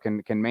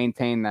 can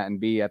maintain that and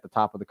be at the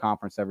top of the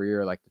conference every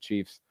year like the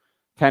Chiefs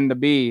tend to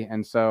be.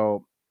 And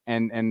so,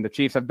 and the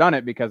Chiefs have done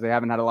it because they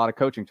haven't had a lot of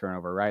coaching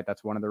turnover, right?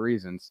 That's one of the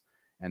reasons.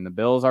 And the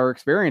Bills are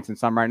experiencing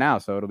some right now,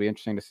 so it'll be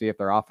interesting to see if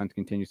their offense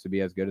continues to be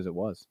as good as it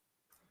was.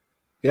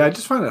 Yeah, I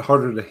just find it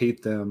harder to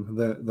hate them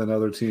than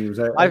other teams.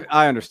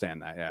 I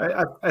understand that.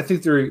 Yeah, I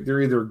think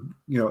they're either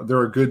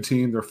they're a good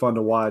team, they're fun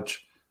to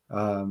watch.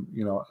 I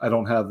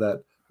don't have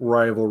that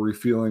rivalry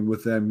feeling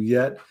with them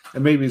yet,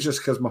 and maybe it's just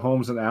because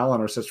Mahomes and Allen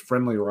are such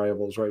friendly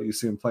rivals, right? You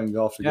see them playing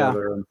golf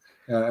together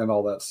and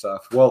all that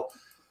stuff. Well,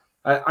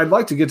 I'd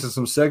like to get to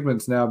some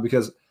segments now,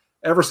 because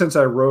ever since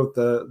I wrote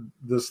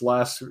this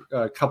last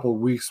couple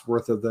of weeks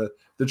worth of the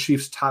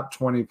Chiefs' top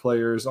 20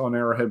 players on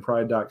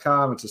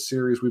arrowheadpride.com, it's a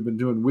series we've been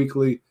doing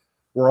weekly.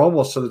 We're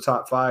almost to the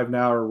top 5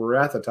 now, or we're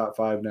at the top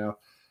 5 now.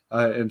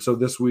 And so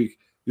this week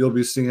you'll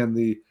be seeing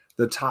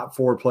the top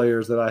 4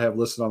 players that I have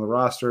listed on the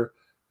roster.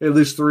 At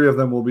least 3 of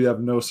them will be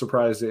of no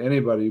surprise to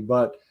anybody.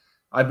 But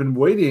I've been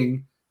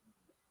waiting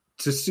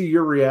to see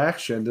your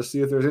reaction, to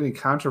see if there's any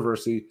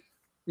controversy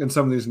in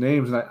some of these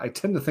names. And I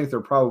tend to think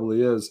there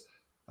probably is.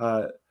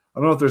 I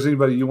don't know if there's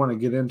anybody you want to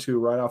get into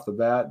right off the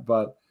bat,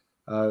 but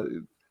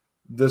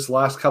this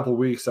last couple of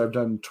weeks, I've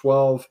done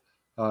 12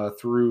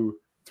 through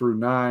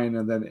 9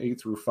 and then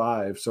 8 through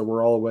 5. So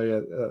we're all the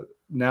way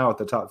now at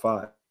the top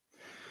 5.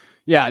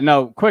 Yeah,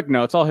 no, quick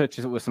notes. I'll hit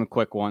you with some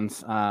quick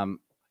ones. I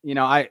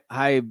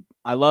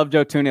love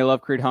Joe Tooney. I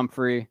love Creed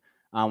Humphrey.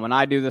 When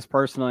I do this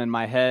personally in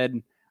my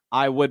head,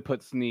 I would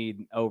put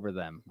Snead over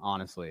them,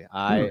 honestly.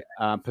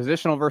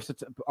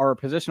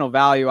 Positional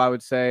value, I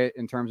would say,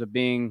 in terms of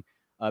being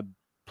a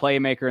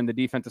playmaker in the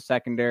defensive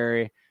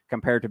secondary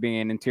compared to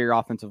being an interior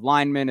offensive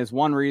lineman is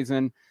one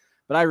reason.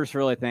 But I just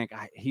really think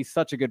he's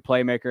such a good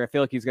playmaker. I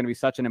feel like he's going to be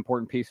such an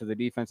important piece of the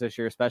defense this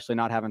year, especially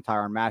not having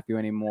Tyrann Mathieu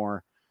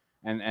anymore.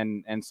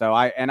 And so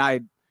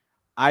I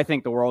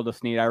think the world of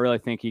Snead. I really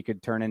think he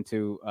could turn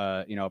into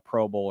a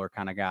Pro Bowler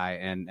kind of guy.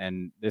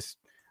 And this,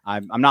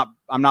 I'm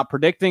not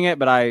predicting it,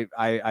 but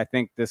I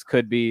think this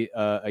could be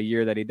a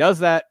year that he does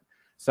that.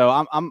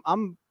 So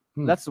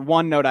that's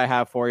one note I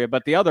have for you.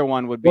 But the other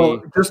one would be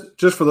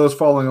just for those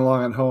following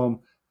along at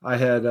home. I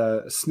had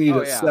Snead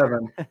at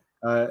 7,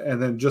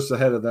 and then just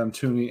ahead of them,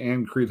 Tooney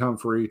and Creed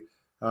Humphrey,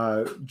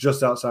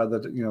 just outside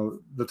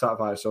the top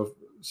 5.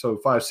 So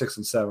 5, 6,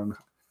 and 7,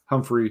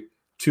 Humphrey,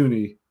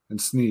 Tooney, and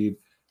Snead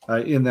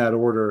in that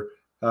order.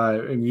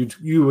 And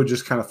you would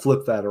just kind of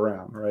flip that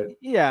around, right?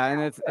 Yeah,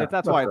 and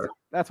that's why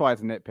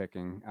it's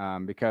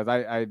nitpicking, because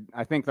I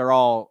think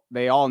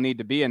they all need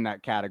to be in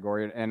that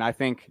category, and I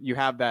think you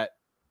have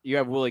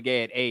Willie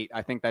Gay at 8.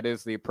 I think that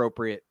is the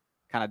appropriate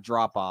kind of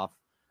drop off,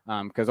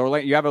 because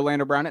you have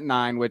Orlando Brown at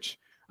 9, which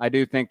I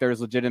do think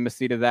there's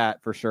legitimacy to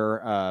that for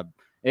sure.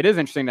 It is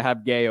interesting to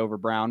have Gay over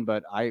Brown,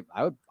 but I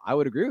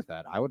would agree with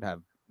that. I would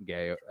have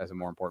Gay as a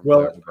more important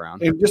player than Brown.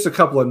 And just a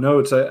couple of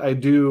notes. I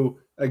do,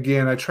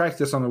 again, I track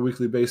this on a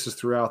weekly basis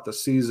throughout the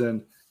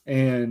season,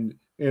 and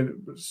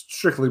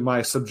strictly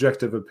my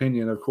subjective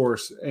opinion, of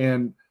course,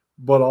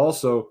 but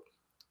also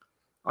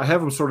I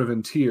have them sort of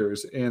in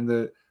tiers, and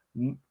the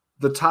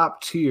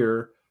top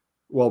tier,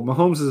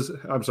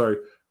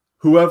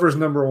 whoever's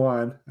number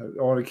 1,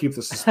 I want to keep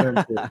the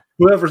suspense here.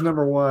 Whoever's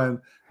number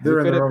 1, they're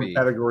in their own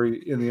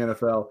category in the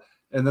NFL.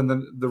 And then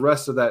the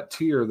rest of that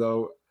tier,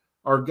 though,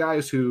 are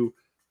guys who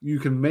you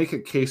can make a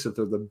case that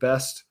they're the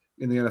best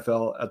in the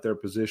NFL at their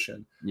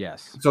position.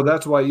 Yes. So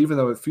that's why, even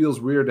though it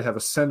feels weird to have a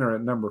center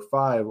at number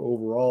 5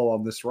 overall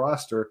on this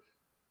roster,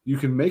 you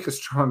can make a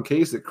strong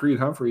case that Creed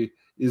Humphrey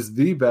is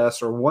the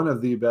best or one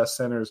of the best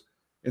centers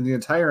in the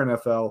entire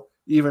NFL,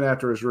 even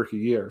after his rookie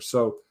year.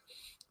 So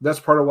that's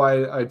part of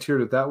why I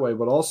tiered it that way.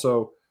 But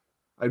also,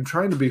 I'm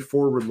trying to be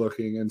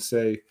forward-looking and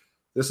say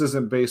this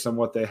isn't based on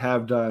what they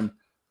have done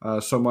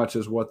so much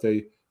as what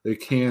they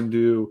can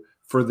do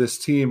for this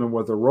team and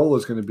what their role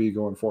is going to be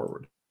going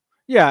forward.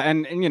 Yeah,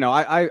 and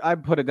I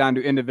put it down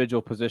to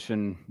individual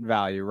position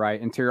value,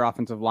 right? Interior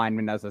offensive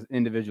lineman as an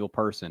individual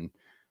person.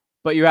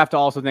 But you have to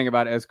also think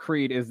about it as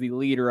Creed is the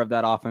leader of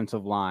that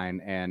offensive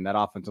line, and that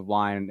offensive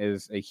line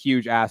is a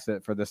huge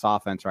asset for this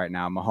offense right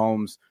now.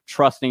 Mahomes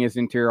trusting his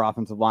interior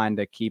offensive line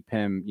to keep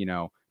him,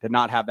 to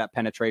not have that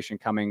penetration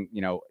coming,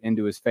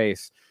 into his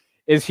face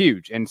is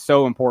huge and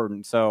so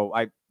important. So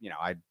I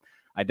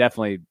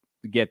definitely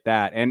get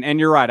that. And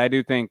you're right. I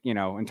do think,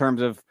 in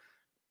terms of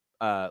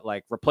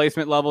like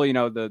replacement level,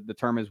 the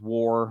term is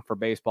WAR for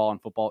baseball and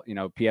football.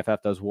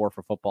 PFF does WAR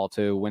for football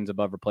too, wins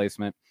above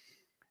replacement.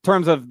 In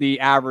terms of the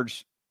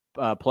average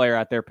player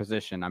at their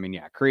position, I mean,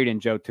 yeah, Creed and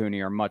Joe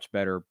Tooney are much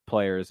better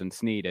players than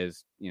Snead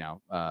is,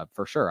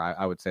 for sure.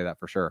 I would say that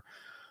for sure.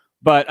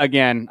 But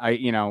again,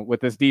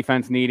 with this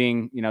defense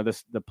needing,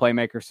 the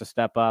playmakers to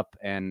step up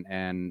and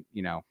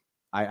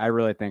I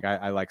really think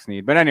I like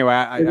Snead. But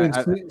anyway,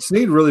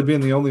 Snead really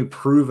being the only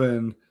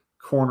proven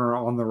corner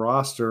on the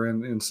roster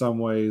in some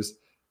ways,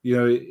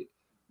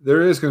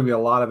 there is going to be a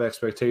lot of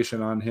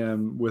expectation on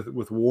him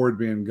with Ward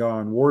being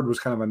gone. Ward was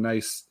kind of a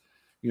nice,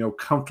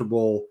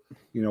 comfortable,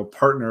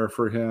 partner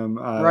for him.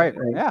 Right.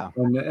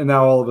 And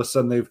now all of a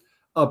sudden they've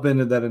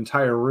upended that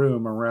entire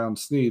room around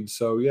Snead.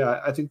 So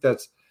yeah, I think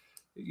that's,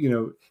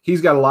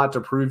 he's got a lot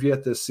to prove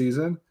yet this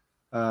season.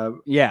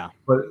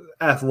 But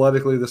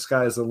athletically, the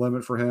sky's the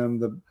limit for him.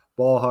 The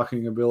ball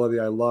hawking ability,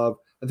 I love.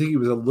 I think he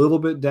was a little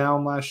bit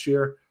down last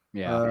year.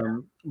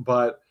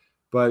 But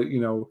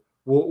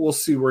we'll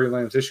see where he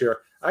lands this year.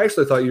 I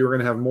actually thought you were going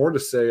to have more to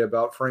say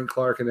about Frank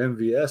Clark and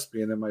MVS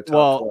being in my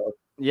top 12.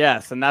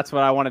 Yes, and that's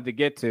what I wanted to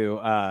get to.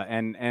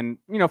 And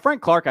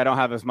Frank Clark, I don't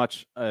have as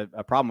much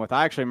a problem with.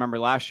 I actually remember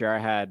last year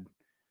I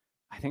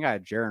think I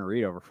had Jaron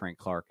Reed over Frank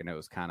Clark, and it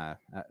was kind of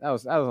that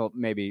was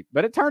maybe,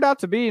 but it turned out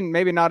to be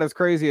maybe not as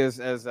crazy as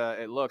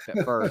it looked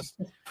at first.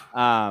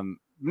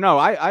 No,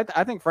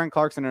 I think Frank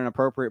Clark's in an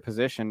appropriate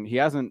position. He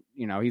hasn't,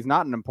 he's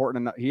not an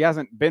important enough. He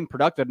hasn't been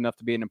productive enough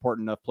to be an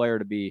important enough player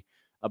to be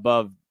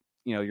above,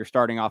 your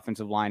starting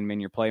offensive linemen,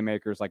 your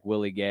playmakers like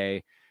Willie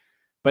Gay.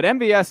 But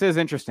MVS is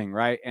interesting,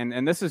 right?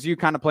 And this is you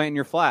kind of planting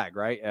your flag,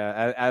 right?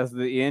 As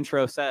the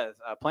intro says,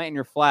 planting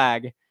your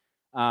flag,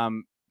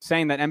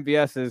 saying that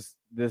MVS is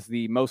this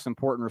the most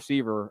important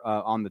receiver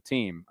on the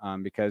team,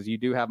 because you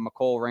do have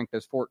McColl ranked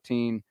as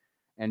 14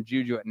 and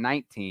Juju at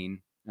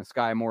 19, and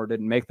Sky Moore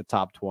didn't make the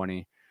top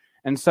 20.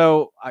 And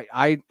so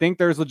I think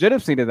there's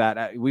legitimacy to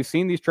that. We've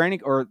seen these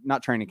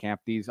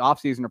these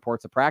off-season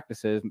reports of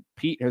practices.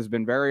 Pete has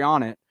been very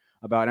on it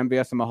about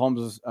MVS and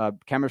Mahomes'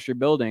 chemistry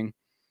building.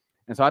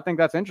 And so I think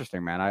that's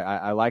interesting, man.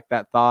 I like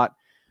that thought.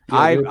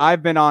 Yeah,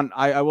 I've been on,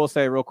 I will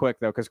say real quick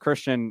though, because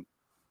Christian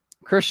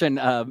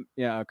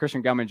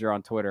Gumminger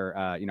on Twitter,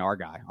 our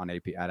guy on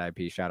AP at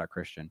IP, shout out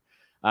Christian.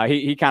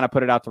 He kind of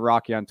put it out to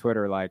Rocky on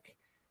Twitter, like,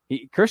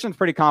 Christian's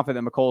pretty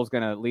confident that McColl's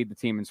going to lead the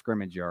team in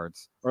scrimmage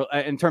yards, or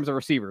in terms of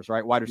receivers,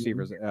 right? Wide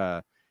receivers.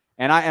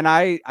 And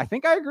I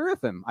think I agree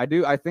with him. I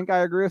think I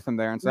agree with him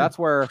there. And so that's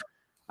where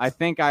I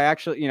think I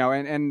actually,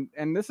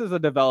 and this is a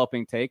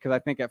developing take, because I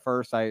think at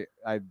first I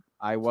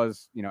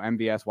was,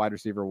 MVS wide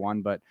receiver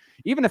 1, but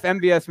even if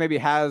MVS maybe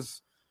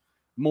has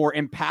more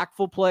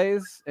impactful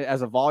plays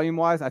as a volume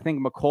wise, I think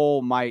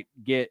McColl might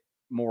get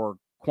more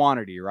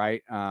quantity,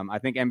 right? I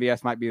think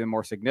MVS might be the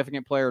more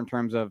significant player in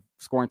terms of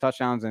scoring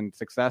touchdowns and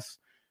success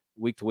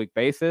week to week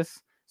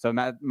basis. So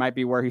that might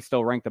be where he's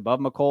still ranked above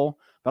McColl,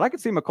 but I could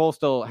see McColl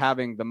still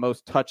having the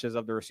most touches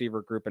of the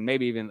receiver group, and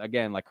maybe even,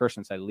 again, like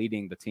Christian said,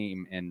 leading the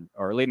team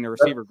or leading the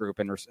receiver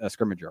group in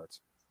scrimmage yards.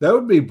 That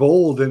would be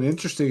bold and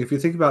interesting if you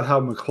think about how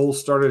McColl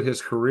started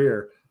his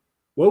career.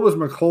 What was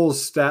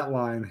McColl's stat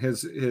line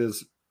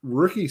his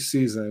rookie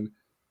season?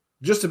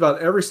 Just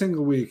about every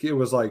single week, it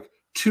was like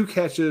 2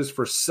 catches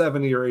for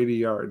 70 or 80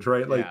 yards,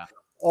 right? Like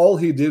all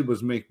he did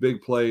was make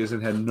big plays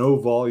and had no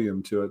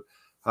volume to it.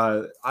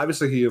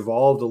 Obviously, he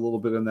evolved a little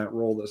bit in that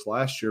role this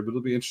last year, but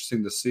it'll be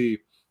interesting to see.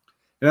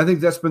 And I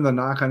think that's been the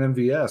knock on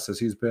MVS, as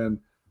he's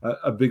been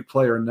a big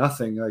player,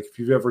 nothing. Like if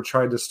you've ever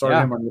tried to start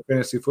him on your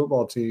fantasy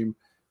football team,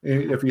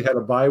 if you had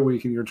a bye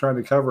week and you're trying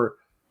to cover,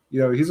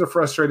 he's a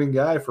frustrating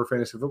guy for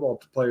fantasy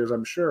football players,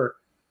 I'm sure,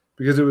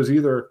 because it was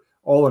either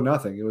all or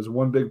nothing. It was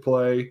one big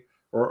play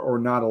or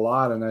not a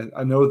lot. And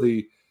I know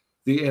the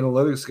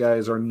analytics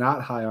guys are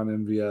not high on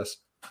MVS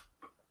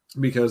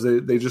because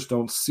they just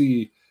don't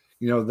see,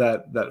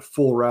 that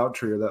full route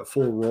tree or that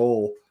full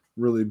role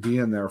really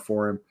being there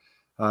for him.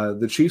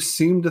 The Chiefs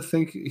seem to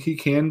think he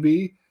can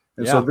be.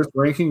 And so this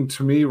ranking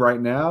to me right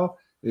now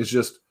is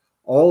just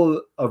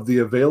all of the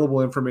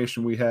available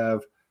information we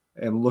have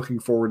and looking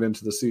forward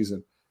into the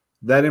season.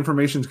 That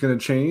information is going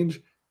to change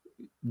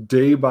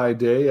day by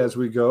day as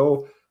we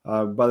go.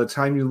 By the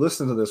time you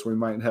listen to this, we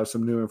might have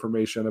some new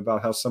information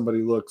about how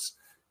somebody looks,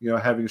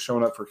 having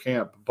shown up for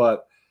camp.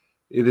 But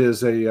it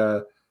is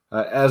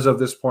as of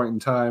this point in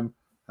time,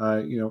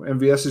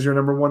 MVS is your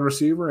number 1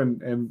 receiver,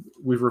 and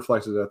we've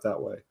reflected it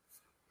that way.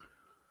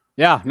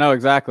 Yeah, no,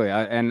 exactly.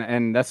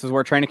 And this is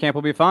where training camp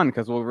will be fun,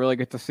 because we'll really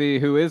get to see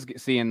who is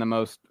seeing the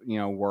most,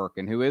 work,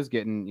 and who is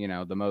getting,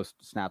 the most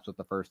snaps with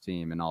the first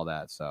team and all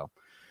that. So,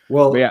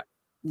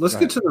 let's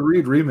get to the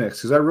Reid remix,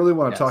 because I really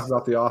want to talk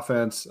about the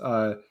offense.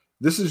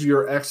 This is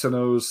your X and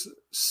O's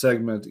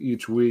segment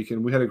each week,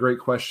 and we had a great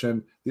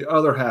question, the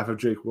other half of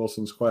Jake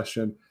Wilson's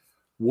question.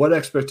 What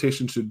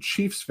expectations should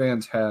Chiefs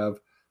fans have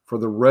for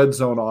the red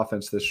zone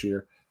offense this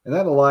year? And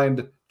that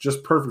aligned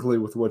just perfectly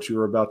with what you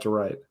were about to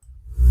write.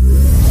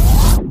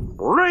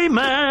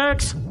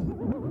 Remix.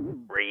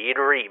 Reid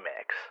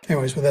remix.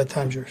 Anyways, with that,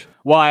 time's yours.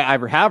 Well, I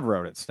have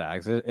wrote it,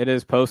 Stags. It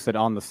is posted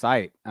on the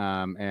site,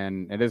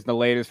 and it is the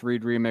latest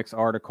Reid remix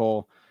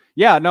article.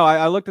 Yeah, no,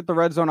 I looked at the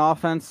red zone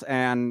offense,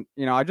 and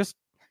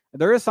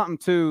there is something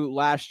to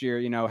last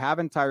year.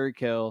 Having Tyreek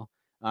Hill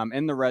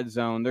in the red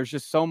zone, there's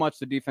just so much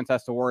the defense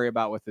has to worry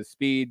about with his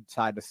speed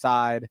side to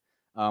side,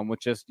 with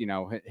just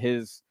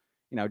his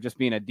just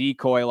being a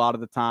decoy a lot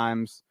of the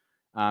times.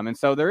 And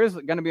so there is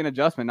going to be an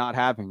adjustment not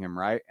having him,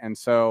 right? And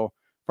so,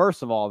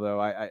 first of all,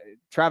 though,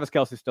 Travis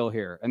Kelce's still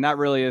here, and that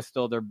really is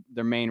still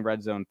their main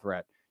red zone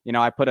threat.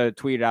 I put a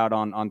tweet out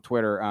on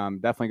Twitter.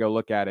 Definitely go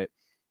look at it.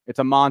 It's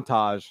a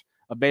montage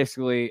of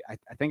basically,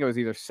 I think it was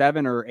either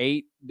 7 or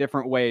 8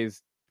 different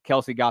ways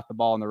Kelce got the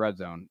ball in the red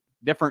zone.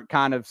 Different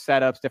kind of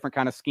setups, different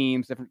kind of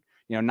schemes, different,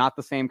 not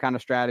the same kind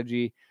of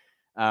strategy.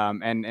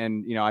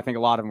 And I think a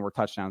lot of them were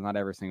touchdowns, not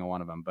every single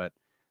one of them, but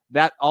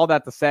all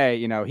that to say,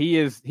 he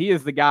is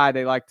the guy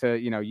they like to,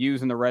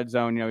 use in the red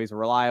zone. He's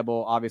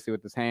reliable, obviously,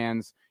 with his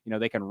hands.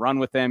 They can run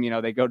with him.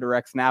 They go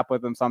direct snap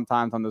with him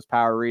sometimes on those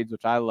power reads,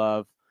 which I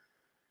love.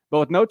 But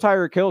with no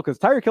Tyreek Hill, because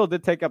Tyreek Hill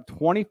did take up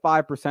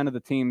 25% of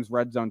the team's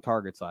red zone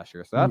targets last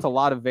year. So that's a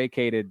lot of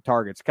vacated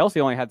targets. Kelce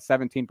only had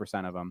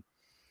 17% of them.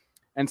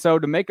 And so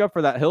to make up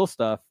for that Hill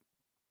stuff,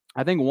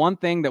 I think one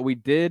thing that we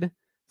did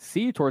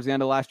see towards the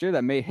end of last year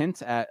that may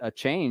hint at a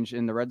change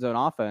in the red zone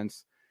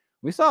offense,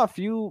 we saw a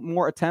few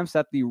more attempts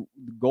at the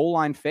goal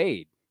line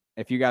fade,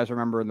 if you guys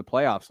remember in the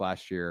playoffs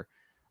last year.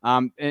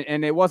 And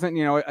it wasn't,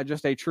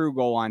 just a true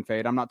goal line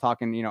fade. I'm not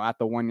talking, at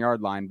the 1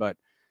 yard line, but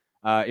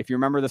if you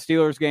remember the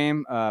Steelers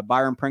game,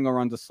 Byron Pringle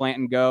runs a slant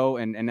and go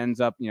and ends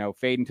up,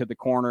 fading to the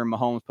corner, and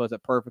Mahomes puts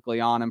it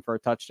perfectly on him for a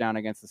touchdown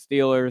against the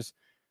Steelers.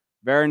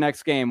 Very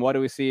next game, what do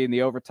we see in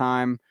the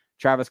overtime?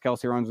 Travis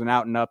Kelce runs an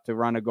out and up to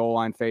run a goal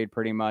line fade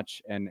pretty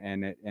much, and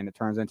it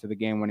turns into the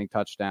game-winning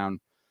touchdown.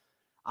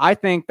 I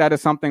think that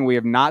is something we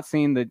have not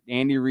seen the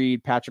Andy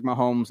Reid, Patrick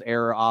Mahomes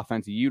era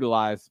offense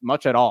utilize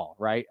much at all,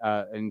 right?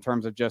 In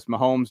terms of just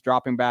Mahomes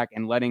dropping back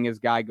and letting his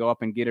guy go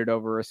up and get it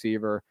over a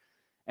receiver.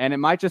 And it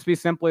might just be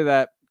simply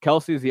that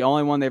Kelce is the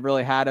only one they've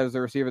really had as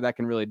a receiver that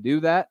can really do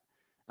that.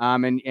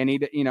 And he,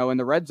 in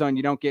the red zone,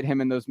 you don't get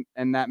him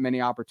in that many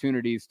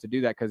opportunities to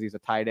do that because he's a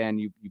tight end.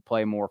 You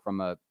play more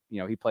from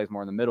he plays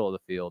more in the middle of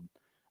the field.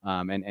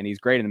 And he's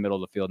great in the middle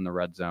of the field in the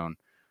red zone.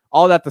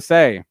 All that to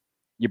say,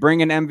 you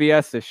bring in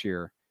MVS this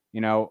year.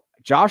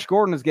 Josh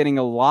Gordon is getting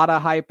a lot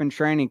of hype in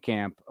training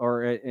camp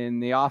or in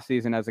the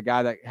offseason as a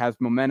guy that has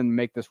momentum to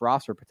make this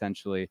roster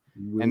potentially.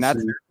 And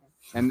that's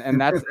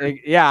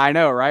yeah, I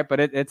know, right?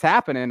 But it's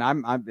happening.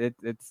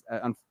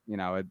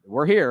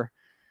 We're here.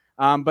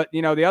 But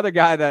the other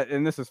guy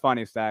and this is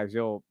funny, Stags,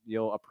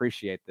 you'll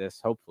appreciate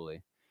this,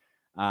 hopefully.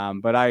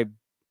 But I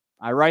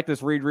write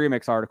this Reid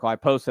Remix article. I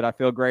posted, I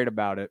feel great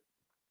about it.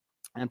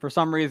 And for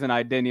some reason,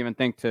 I didn't even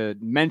think to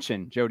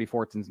mention Jody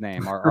Fortson's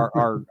name,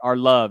 our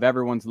love,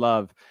 everyone's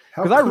love.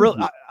 Because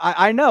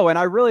I know, and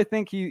I really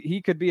think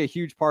he could be a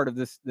huge part of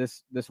this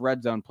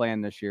red zone plan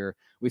this year.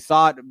 We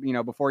saw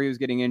it, before he was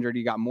getting injured,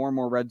 he got more and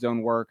more red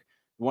zone work.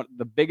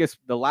 The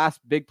last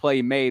big play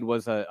he made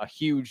was a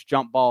huge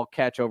jump ball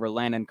catch over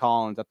Landon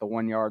Collins at the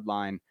 1 yard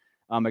line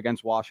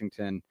against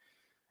Washington.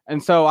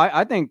 And so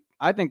I think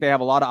they have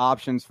a lot of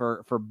options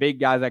for big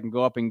guys that can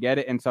go up and get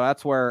it. And so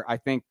that's where I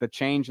think the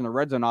change in the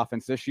red zone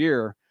offense this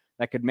year,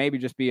 that could maybe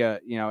just be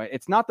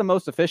it's not the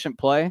most efficient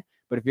play,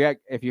 but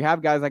if you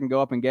have guys that can go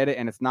up and get it,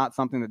 and it's not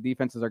something that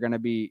defenses are going to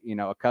be,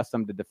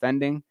 accustomed to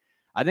defending,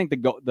 I think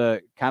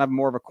the kind of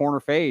more of a corner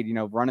fade,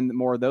 running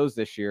more of those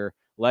this year,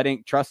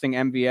 trusting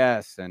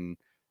MVS and,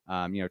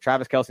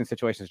 Travis Kelce in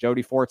situations,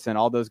 Jody Fortson,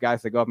 all those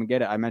guys that go up and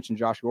get it. I mentioned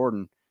Josh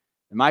Gordon.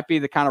 It might be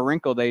the kind of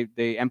wrinkle they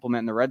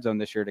implement in the red zone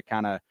this year to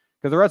kind of,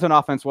 because the red zone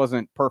offense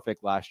wasn't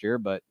perfect last year,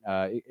 but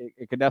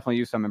it could definitely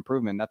use some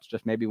improvement. That's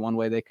just maybe one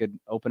way they could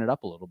open it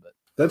up a little bit.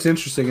 That's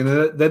interesting.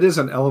 And that is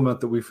an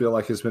element that we feel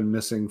like has been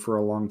missing for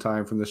a long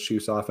time from this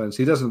Chiefs offense.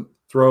 He doesn't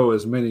throw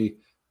as many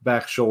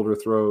back shoulder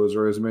throws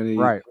or as many,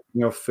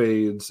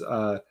 fades,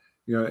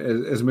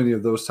 as many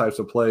of those types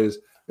of plays,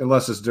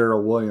 unless it's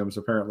Darrell Williams,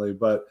 apparently.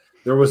 But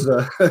that's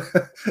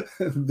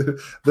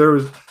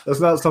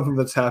not something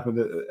that's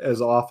happened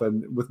as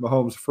often with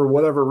Mahomes for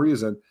whatever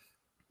reason.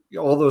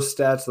 All those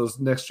stats, those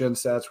next gen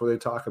stats where they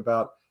talk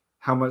about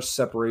how much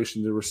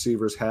separation the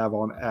receivers have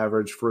on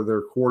average for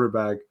their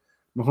quarterback,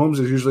 Mahomes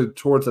is usually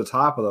towards the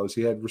top of those.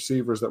 He had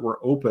receivers that were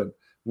open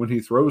when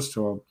he throws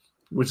to them,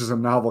 which is a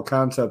novel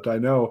concept, I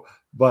know,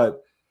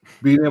 but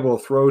being able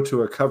to throw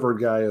to a covered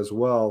guy as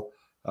well,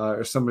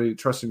 or somebody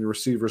trusting the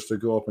receivers to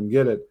go up and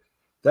get it,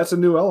 that's a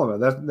new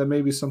element. That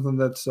may be something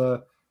that's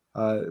that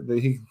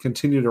he can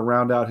continue to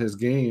round out his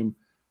game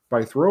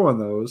by throwing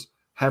those,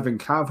 having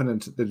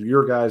confidence that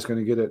your guy is going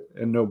to get it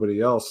and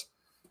nobody else.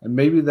 And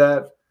maybe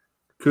that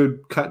could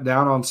cut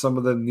down on some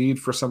of the need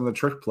for some of the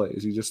trick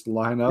plays. You just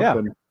line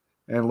up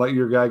and let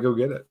your guy go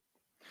get it.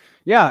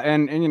 Yeah,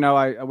 and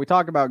we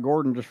talk about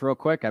Gordon just real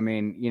quick. I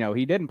mean,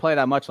 he didn't play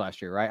that much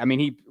last year, right? I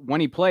mean, when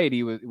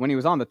he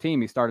was on the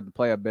team, he started to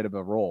play a bit of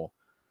a role.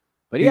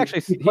 But he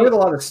played a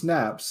lot of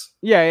snaps.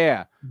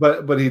 Yeah.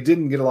 But he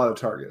didn't get a lot of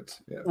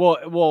targets. Yeah.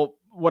 Well,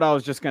 what I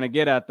was just going to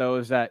get at though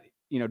is that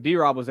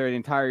D-Rob was there the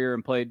entire year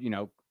and played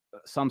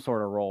some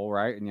sort of role,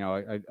 right?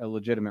 A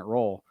legitimate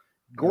role.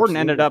 Gordon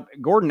ended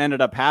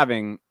up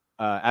having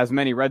as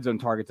many red zone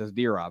targets as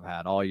D-Rob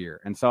had all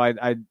year, and so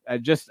I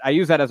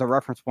use that as a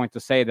reference point to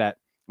say that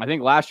I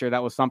think last year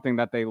that was something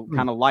that they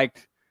kind of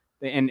liked.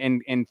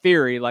 In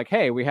theory, like,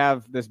 hey, we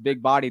have this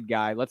big-bodied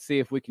guy. Let's see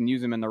if we can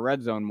use him in the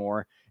red zone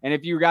more. And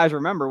if you guys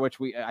remember, which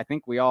I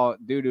think we all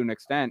do to an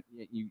extent,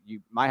 you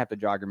might have to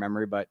jog your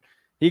memory, but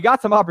he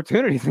got some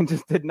opportunities and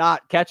just did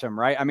not catch them,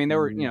 right? I mean,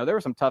 there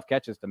were some tough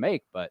catches to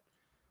make, but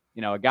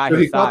a guy so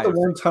his he caught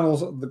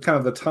size,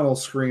 the tunnel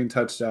screen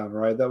touchdown,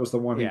 right? That was the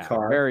one he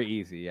caught. Very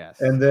easy,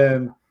 yes. And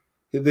then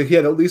he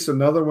had at least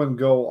another one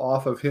go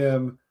off of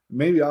him,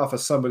 maybe off of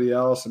somebody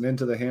else and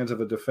into the hands of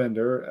a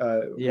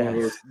defender.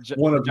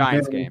 One of the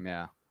Giants game,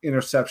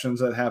 interceptions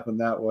that happened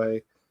that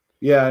way.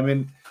 Yeah, I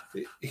mean,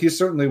 he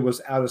certainly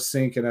was out of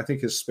sync, and I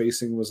think his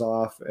spacing was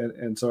off,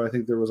 and so I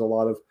think there was a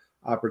lot of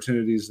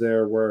opportunities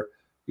there where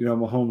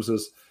Mahomes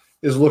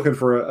is looking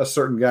for a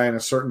certain guy in a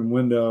certain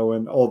window,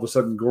 and all of a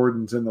sudden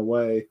Gordon's in the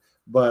way.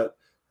 But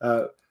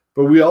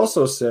we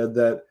also said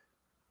that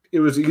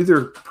it was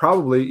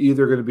probably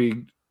either going to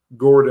be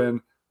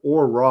Gordon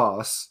or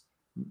Ross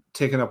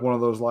taking up one of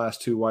those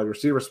last two wide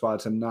receiver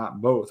spots and not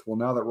both. Well,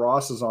 now that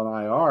Ross is on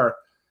IR,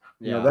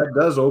 that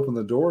does open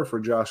the door for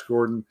Josh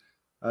Gordon,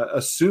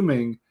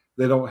 assuming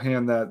they don't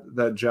hand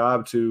that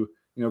job to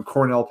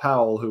Cornell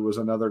Powell, who was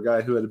another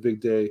guy who had a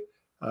big day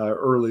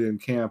early in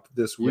camp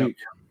this week.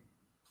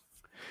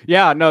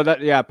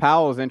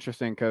 Powell is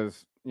interesting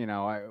because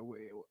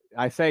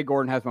I say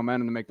Gordon has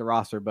momentum to make the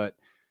roster, but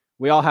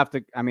we all have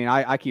to. I mean,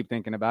 I keep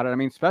thinking about it. I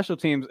mean, special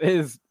teams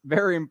is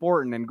very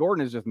important, and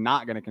Gordon is just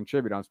not going to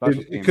contribute on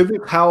special teams. It could be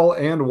Powell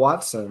and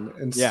Watson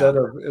instead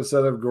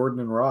of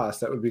Gordon and Ross.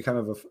 That would be kind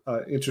of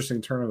a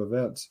interesting turn of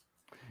events.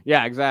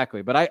 Yeah,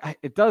 exactly. But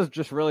it does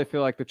just really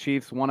feel like the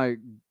Chiefs want to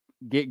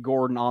get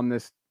Gordon on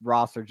this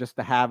roster just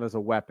to have as a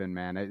weapon,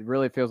 man. It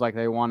really feels like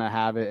they want to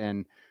have it,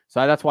 and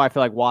so that's why I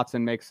feel like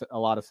Watson makes a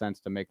lot of sense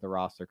to make the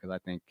roster, because I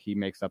think he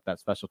makes up that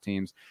special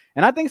teams,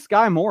 and I think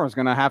Sky Moore is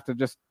going to have to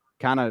just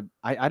kind of.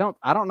 I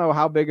don't know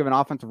how big of an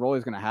offensive role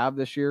he's going to have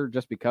this year,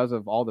 just because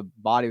of all the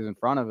bodies in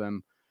front of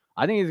him.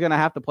 I think he's going to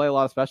have to play a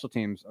lot of special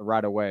teams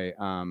right away.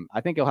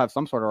 I think he'll have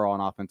some sort of role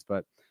on offense,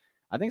 but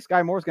I think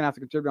Sky Moore is going to have to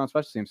contribute on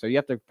special teams. So you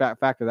have to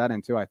factor that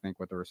in too, I think,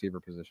 with the receiver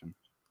position.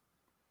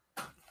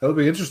 That'll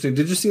be interesting.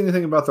 Did you see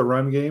anything about the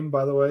run game,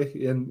 by the way,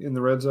 in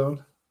the red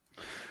zone?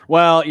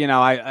 Well,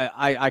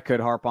 I could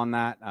harp on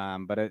that,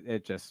 but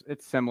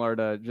it's similar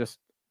to just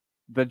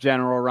the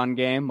general run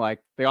game. Like,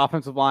 the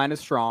offensive line is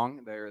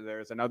strong.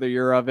 There's another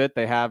year of it.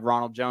 They have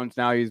Ronald Jones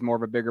now. He's more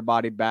of a bigger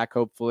bodied back,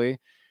 hopefully.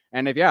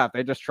 And if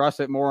they just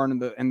trust it more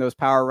in those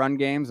power run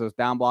games, those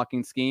down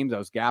blocking schemes,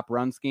 those gap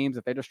run schemes,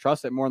 if they just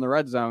trust it more in the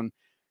red zone,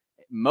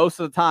 most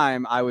of the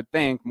time, I would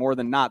think more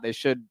than not, they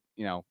should,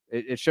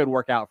 it should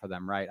work out for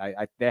them, right?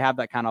 They have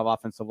that kind of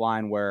offensive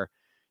line where,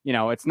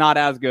 it's not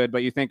as good,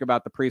 but you think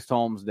about the Priest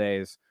Holmes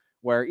days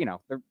where,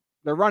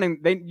 they're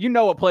running,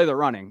 what play they're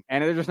running,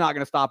 and they're just not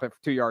going to stop it for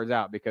 2 yards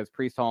out, because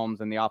Priest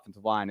Holmes and the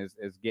offensive line is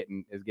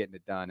getting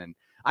it done. And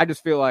I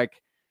just feel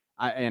like,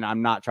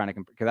 I'm not trying to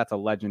compare, because that's a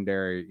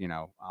legendary,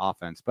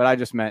 offense, but I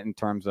just meant in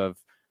terms of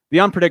the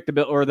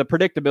unpredictability or the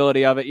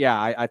predictability of it.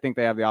 Yeah, I think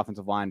they have the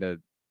offensive line to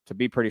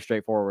be pretty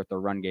straightforward with the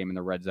run game in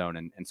the red zone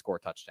and score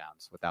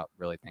touchdowns without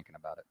really thinking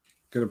about it.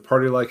 Going to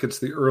party like it's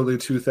the early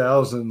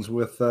 2000s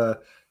with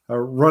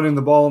running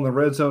the ball in the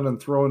red zone and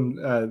throwing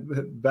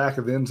back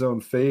of the end zone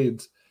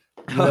fades.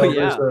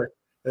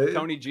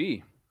 Tony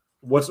G.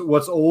 What's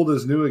old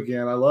is new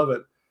again. I love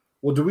it.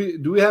 Well, do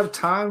we have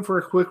time for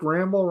a quick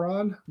ramble,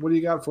 Ron? What do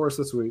you got for us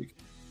this week?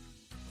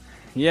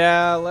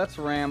 Yeah, let's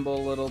ramble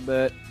a little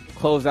bit.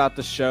 Close out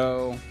the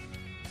show.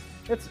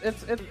 It's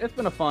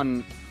been a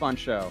fun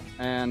show,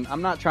 and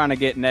I'm not trying to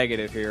get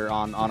negative here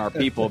on our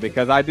people,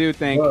 because I do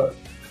think,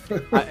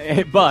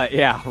 but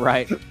yeah,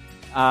 right.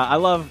 I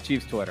love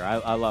Chiefs Twitter.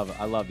 I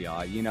love y'all.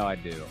 I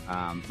do.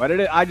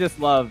 But I just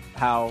love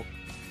how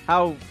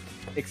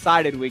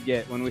excited we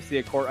get when we see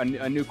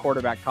a new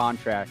quarterback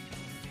contract.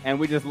 And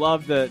we just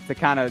love to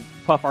kind of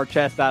puff our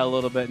chest out a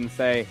little bit and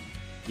say,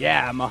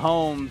 yeah,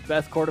 Mahomes,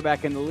 best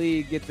quarterback in the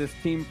league, get this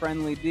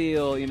team-friendly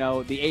deal. The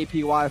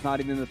APY is not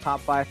even in the top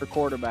 5 for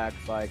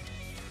quarterbacks. Like,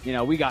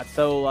 we got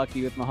so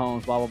lucky with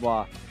Mahomes, blah, blah,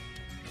 blah.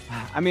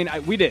 I mean,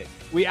 we did.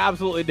 We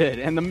absolutely did.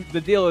 And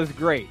the deal is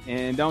great.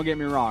 And don't get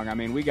me wrong. I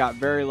mean, we got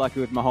very lucky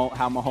with Mahomes,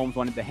 how Mahomes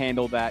wanted to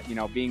handle that,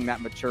 being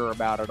that mature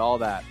about it, all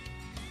that.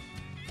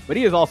 But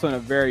he is also in a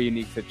very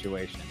unique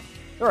situation.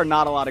 There are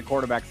not a lot of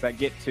quarterbacks that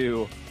get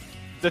to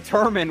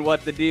determine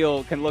what the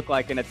deal can look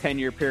like in a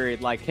 10-year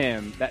period like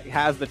him, that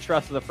has the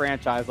trust of the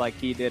franchise like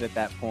he did at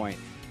that point.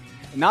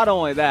 Not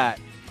only that,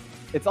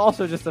 it's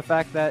also just the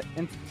fact that,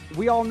 and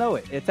we all know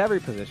it's every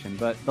position,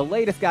 but the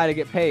latest guy to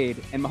get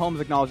paid, and Mahomes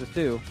acknowledges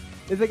too,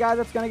 is the guy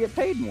that's going to get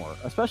paid more,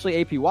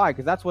 especially APY,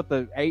 because that's what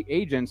the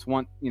agents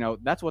want.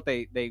 That's what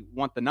they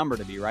want the number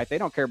to be, right? They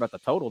don't care about the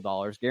total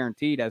dollars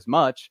guaranteed as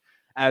much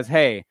as,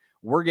 hey,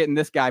 we're getting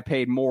this guy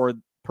paid more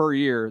per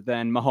year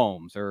than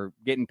Mahomes, or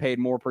getting paid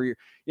more per year,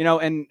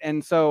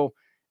 and so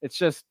it's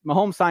just,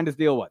 Mahomes signed his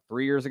deal,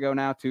 3 years ago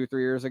now, 3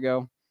 years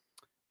ago.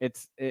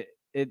 It's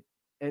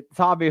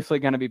obviously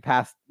going to be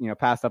passed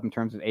up in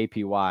terms of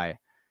APY.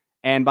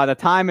 And by the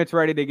time it's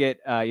ready to get,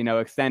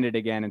 extended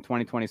again in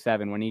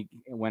 2027,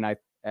 when I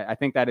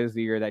think that is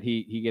the year that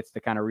he gets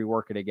to kind of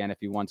rework it again if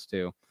he wants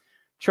to.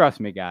 Trust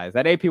me, guys,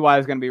 that APY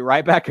is going to be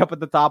right back up at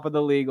the top of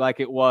the league like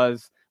it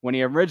was when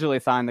he originally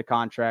signed the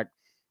contract.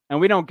 And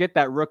we don't get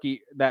that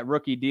rookie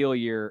deal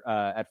year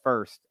at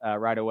first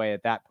right away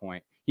at that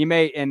point. He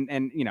may, and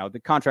the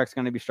contract's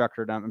going to be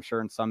structured, I'm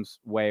sure, in some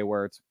way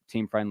where it's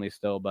team friendly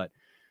still. But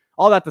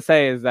all that to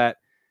say is that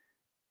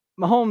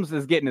Mahomes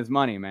is getting his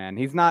money, man.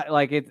 He's not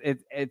like it's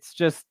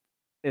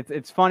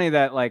funny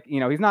that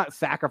he's not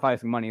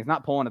sacrificing money. He's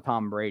not pulling a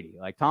Tom Brady.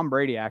 Like, Tom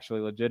Brady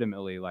actually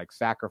legitimately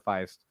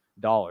sacrificed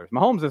dollars.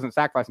 Mahomes isn't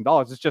sacrificing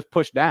dollars. It's just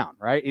pushed down,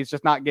 right? He's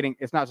just not getting.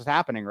 It's not just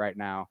happening right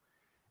now.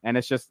 And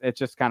it's just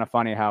kind of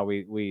funny how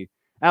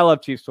I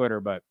love Chiefs Twitter,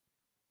 but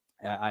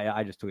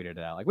I just tweeted it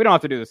out. Like, we don't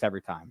have to do this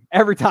every time.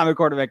 Every time a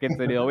quarterback gets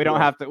the deal, we don't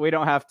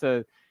have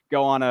to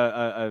go on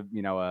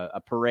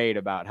a parade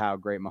about how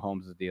great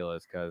Mahomes' deal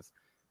is, because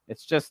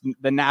it's just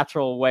the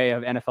natural way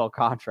of NFL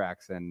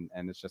contracts, and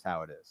it's just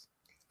how it is.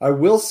 I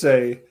will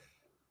say,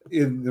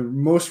 in the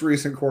most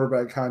recent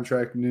quarterback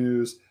contract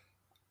news,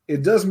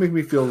 it does make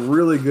me feel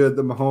really good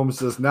that Mahomes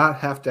does not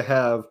have to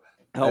have,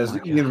 as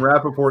Ian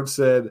Rappaport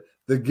said,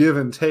 the give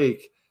and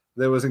take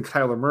that was in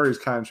Kyler Murray's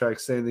contract,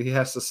 saying that he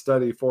has to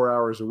study 4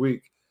 hours a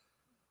week.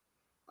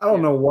 I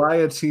don't know why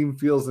a team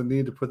feels the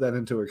need to put that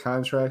into a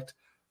contract,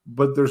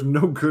 but there's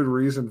no good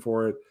reason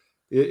for it.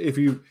 If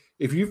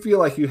you feel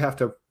like you have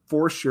to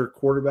force your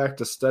quarterback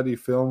to study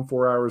film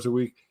 4 hours a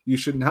week, you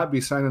should not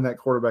be signing that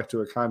quarterback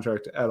to a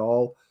contract at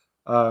all.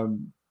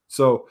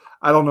 So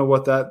I don't know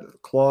what that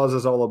clause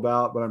is all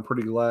about, but I'm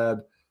pretty glad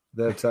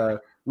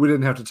that we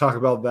didn't have to talk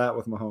about that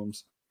with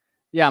Mahomes.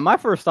 Yeah, my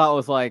first thought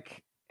was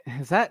like,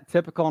 is that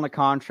typical in a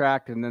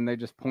contract? And then they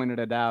just pointed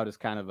it out as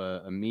kind of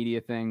a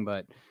media thing.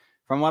 But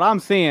from what I'm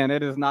seeing,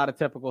 it is not a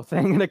typical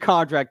thing in a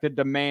contract to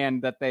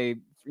demand that they,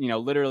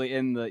 literally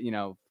in the,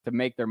 to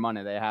make their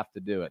money, they have to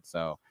do it.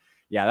 So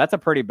yeah, that's a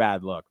pretty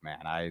bad look, man.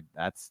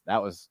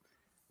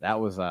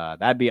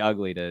 That'd be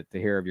ugly to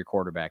hear of your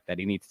quarterback that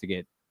he needs to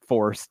get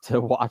forced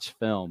to watch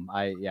film.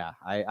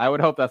 I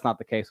would hope that's not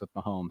the case with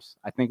Mahomes.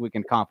 I think we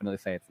can confidently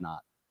say it's not.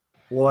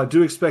 Well, I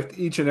do expect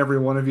each and every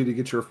one of you to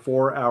get your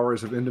 4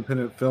 hours of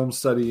independent film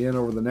study in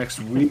over the next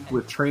week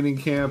with training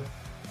camp.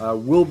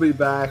 We'll be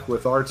back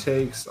with our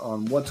takes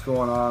on what's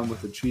going on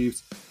with the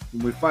Chiefs.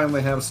 When we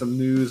finally have some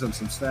news and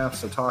some snaps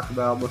to talk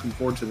about, looking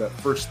forward to that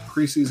first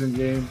preseason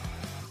game.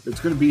 It's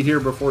going to be here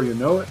before you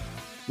know it.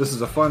 This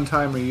is a fun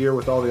time of year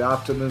with all the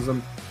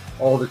optimism,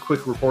 all the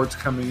quick reports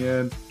coming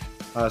in.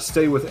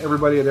 Stay with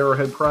everybody at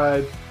Arrowhead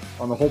Pride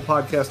on the whole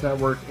podcast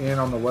network and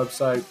on the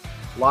website.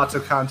 Lots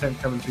of content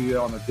coming to you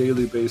on a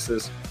daily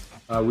basis.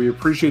 We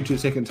appreciate you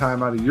taking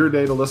time out of your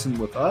day to listen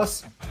with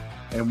us,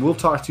 and we'll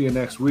talk to you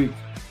next week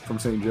from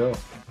St. Joe.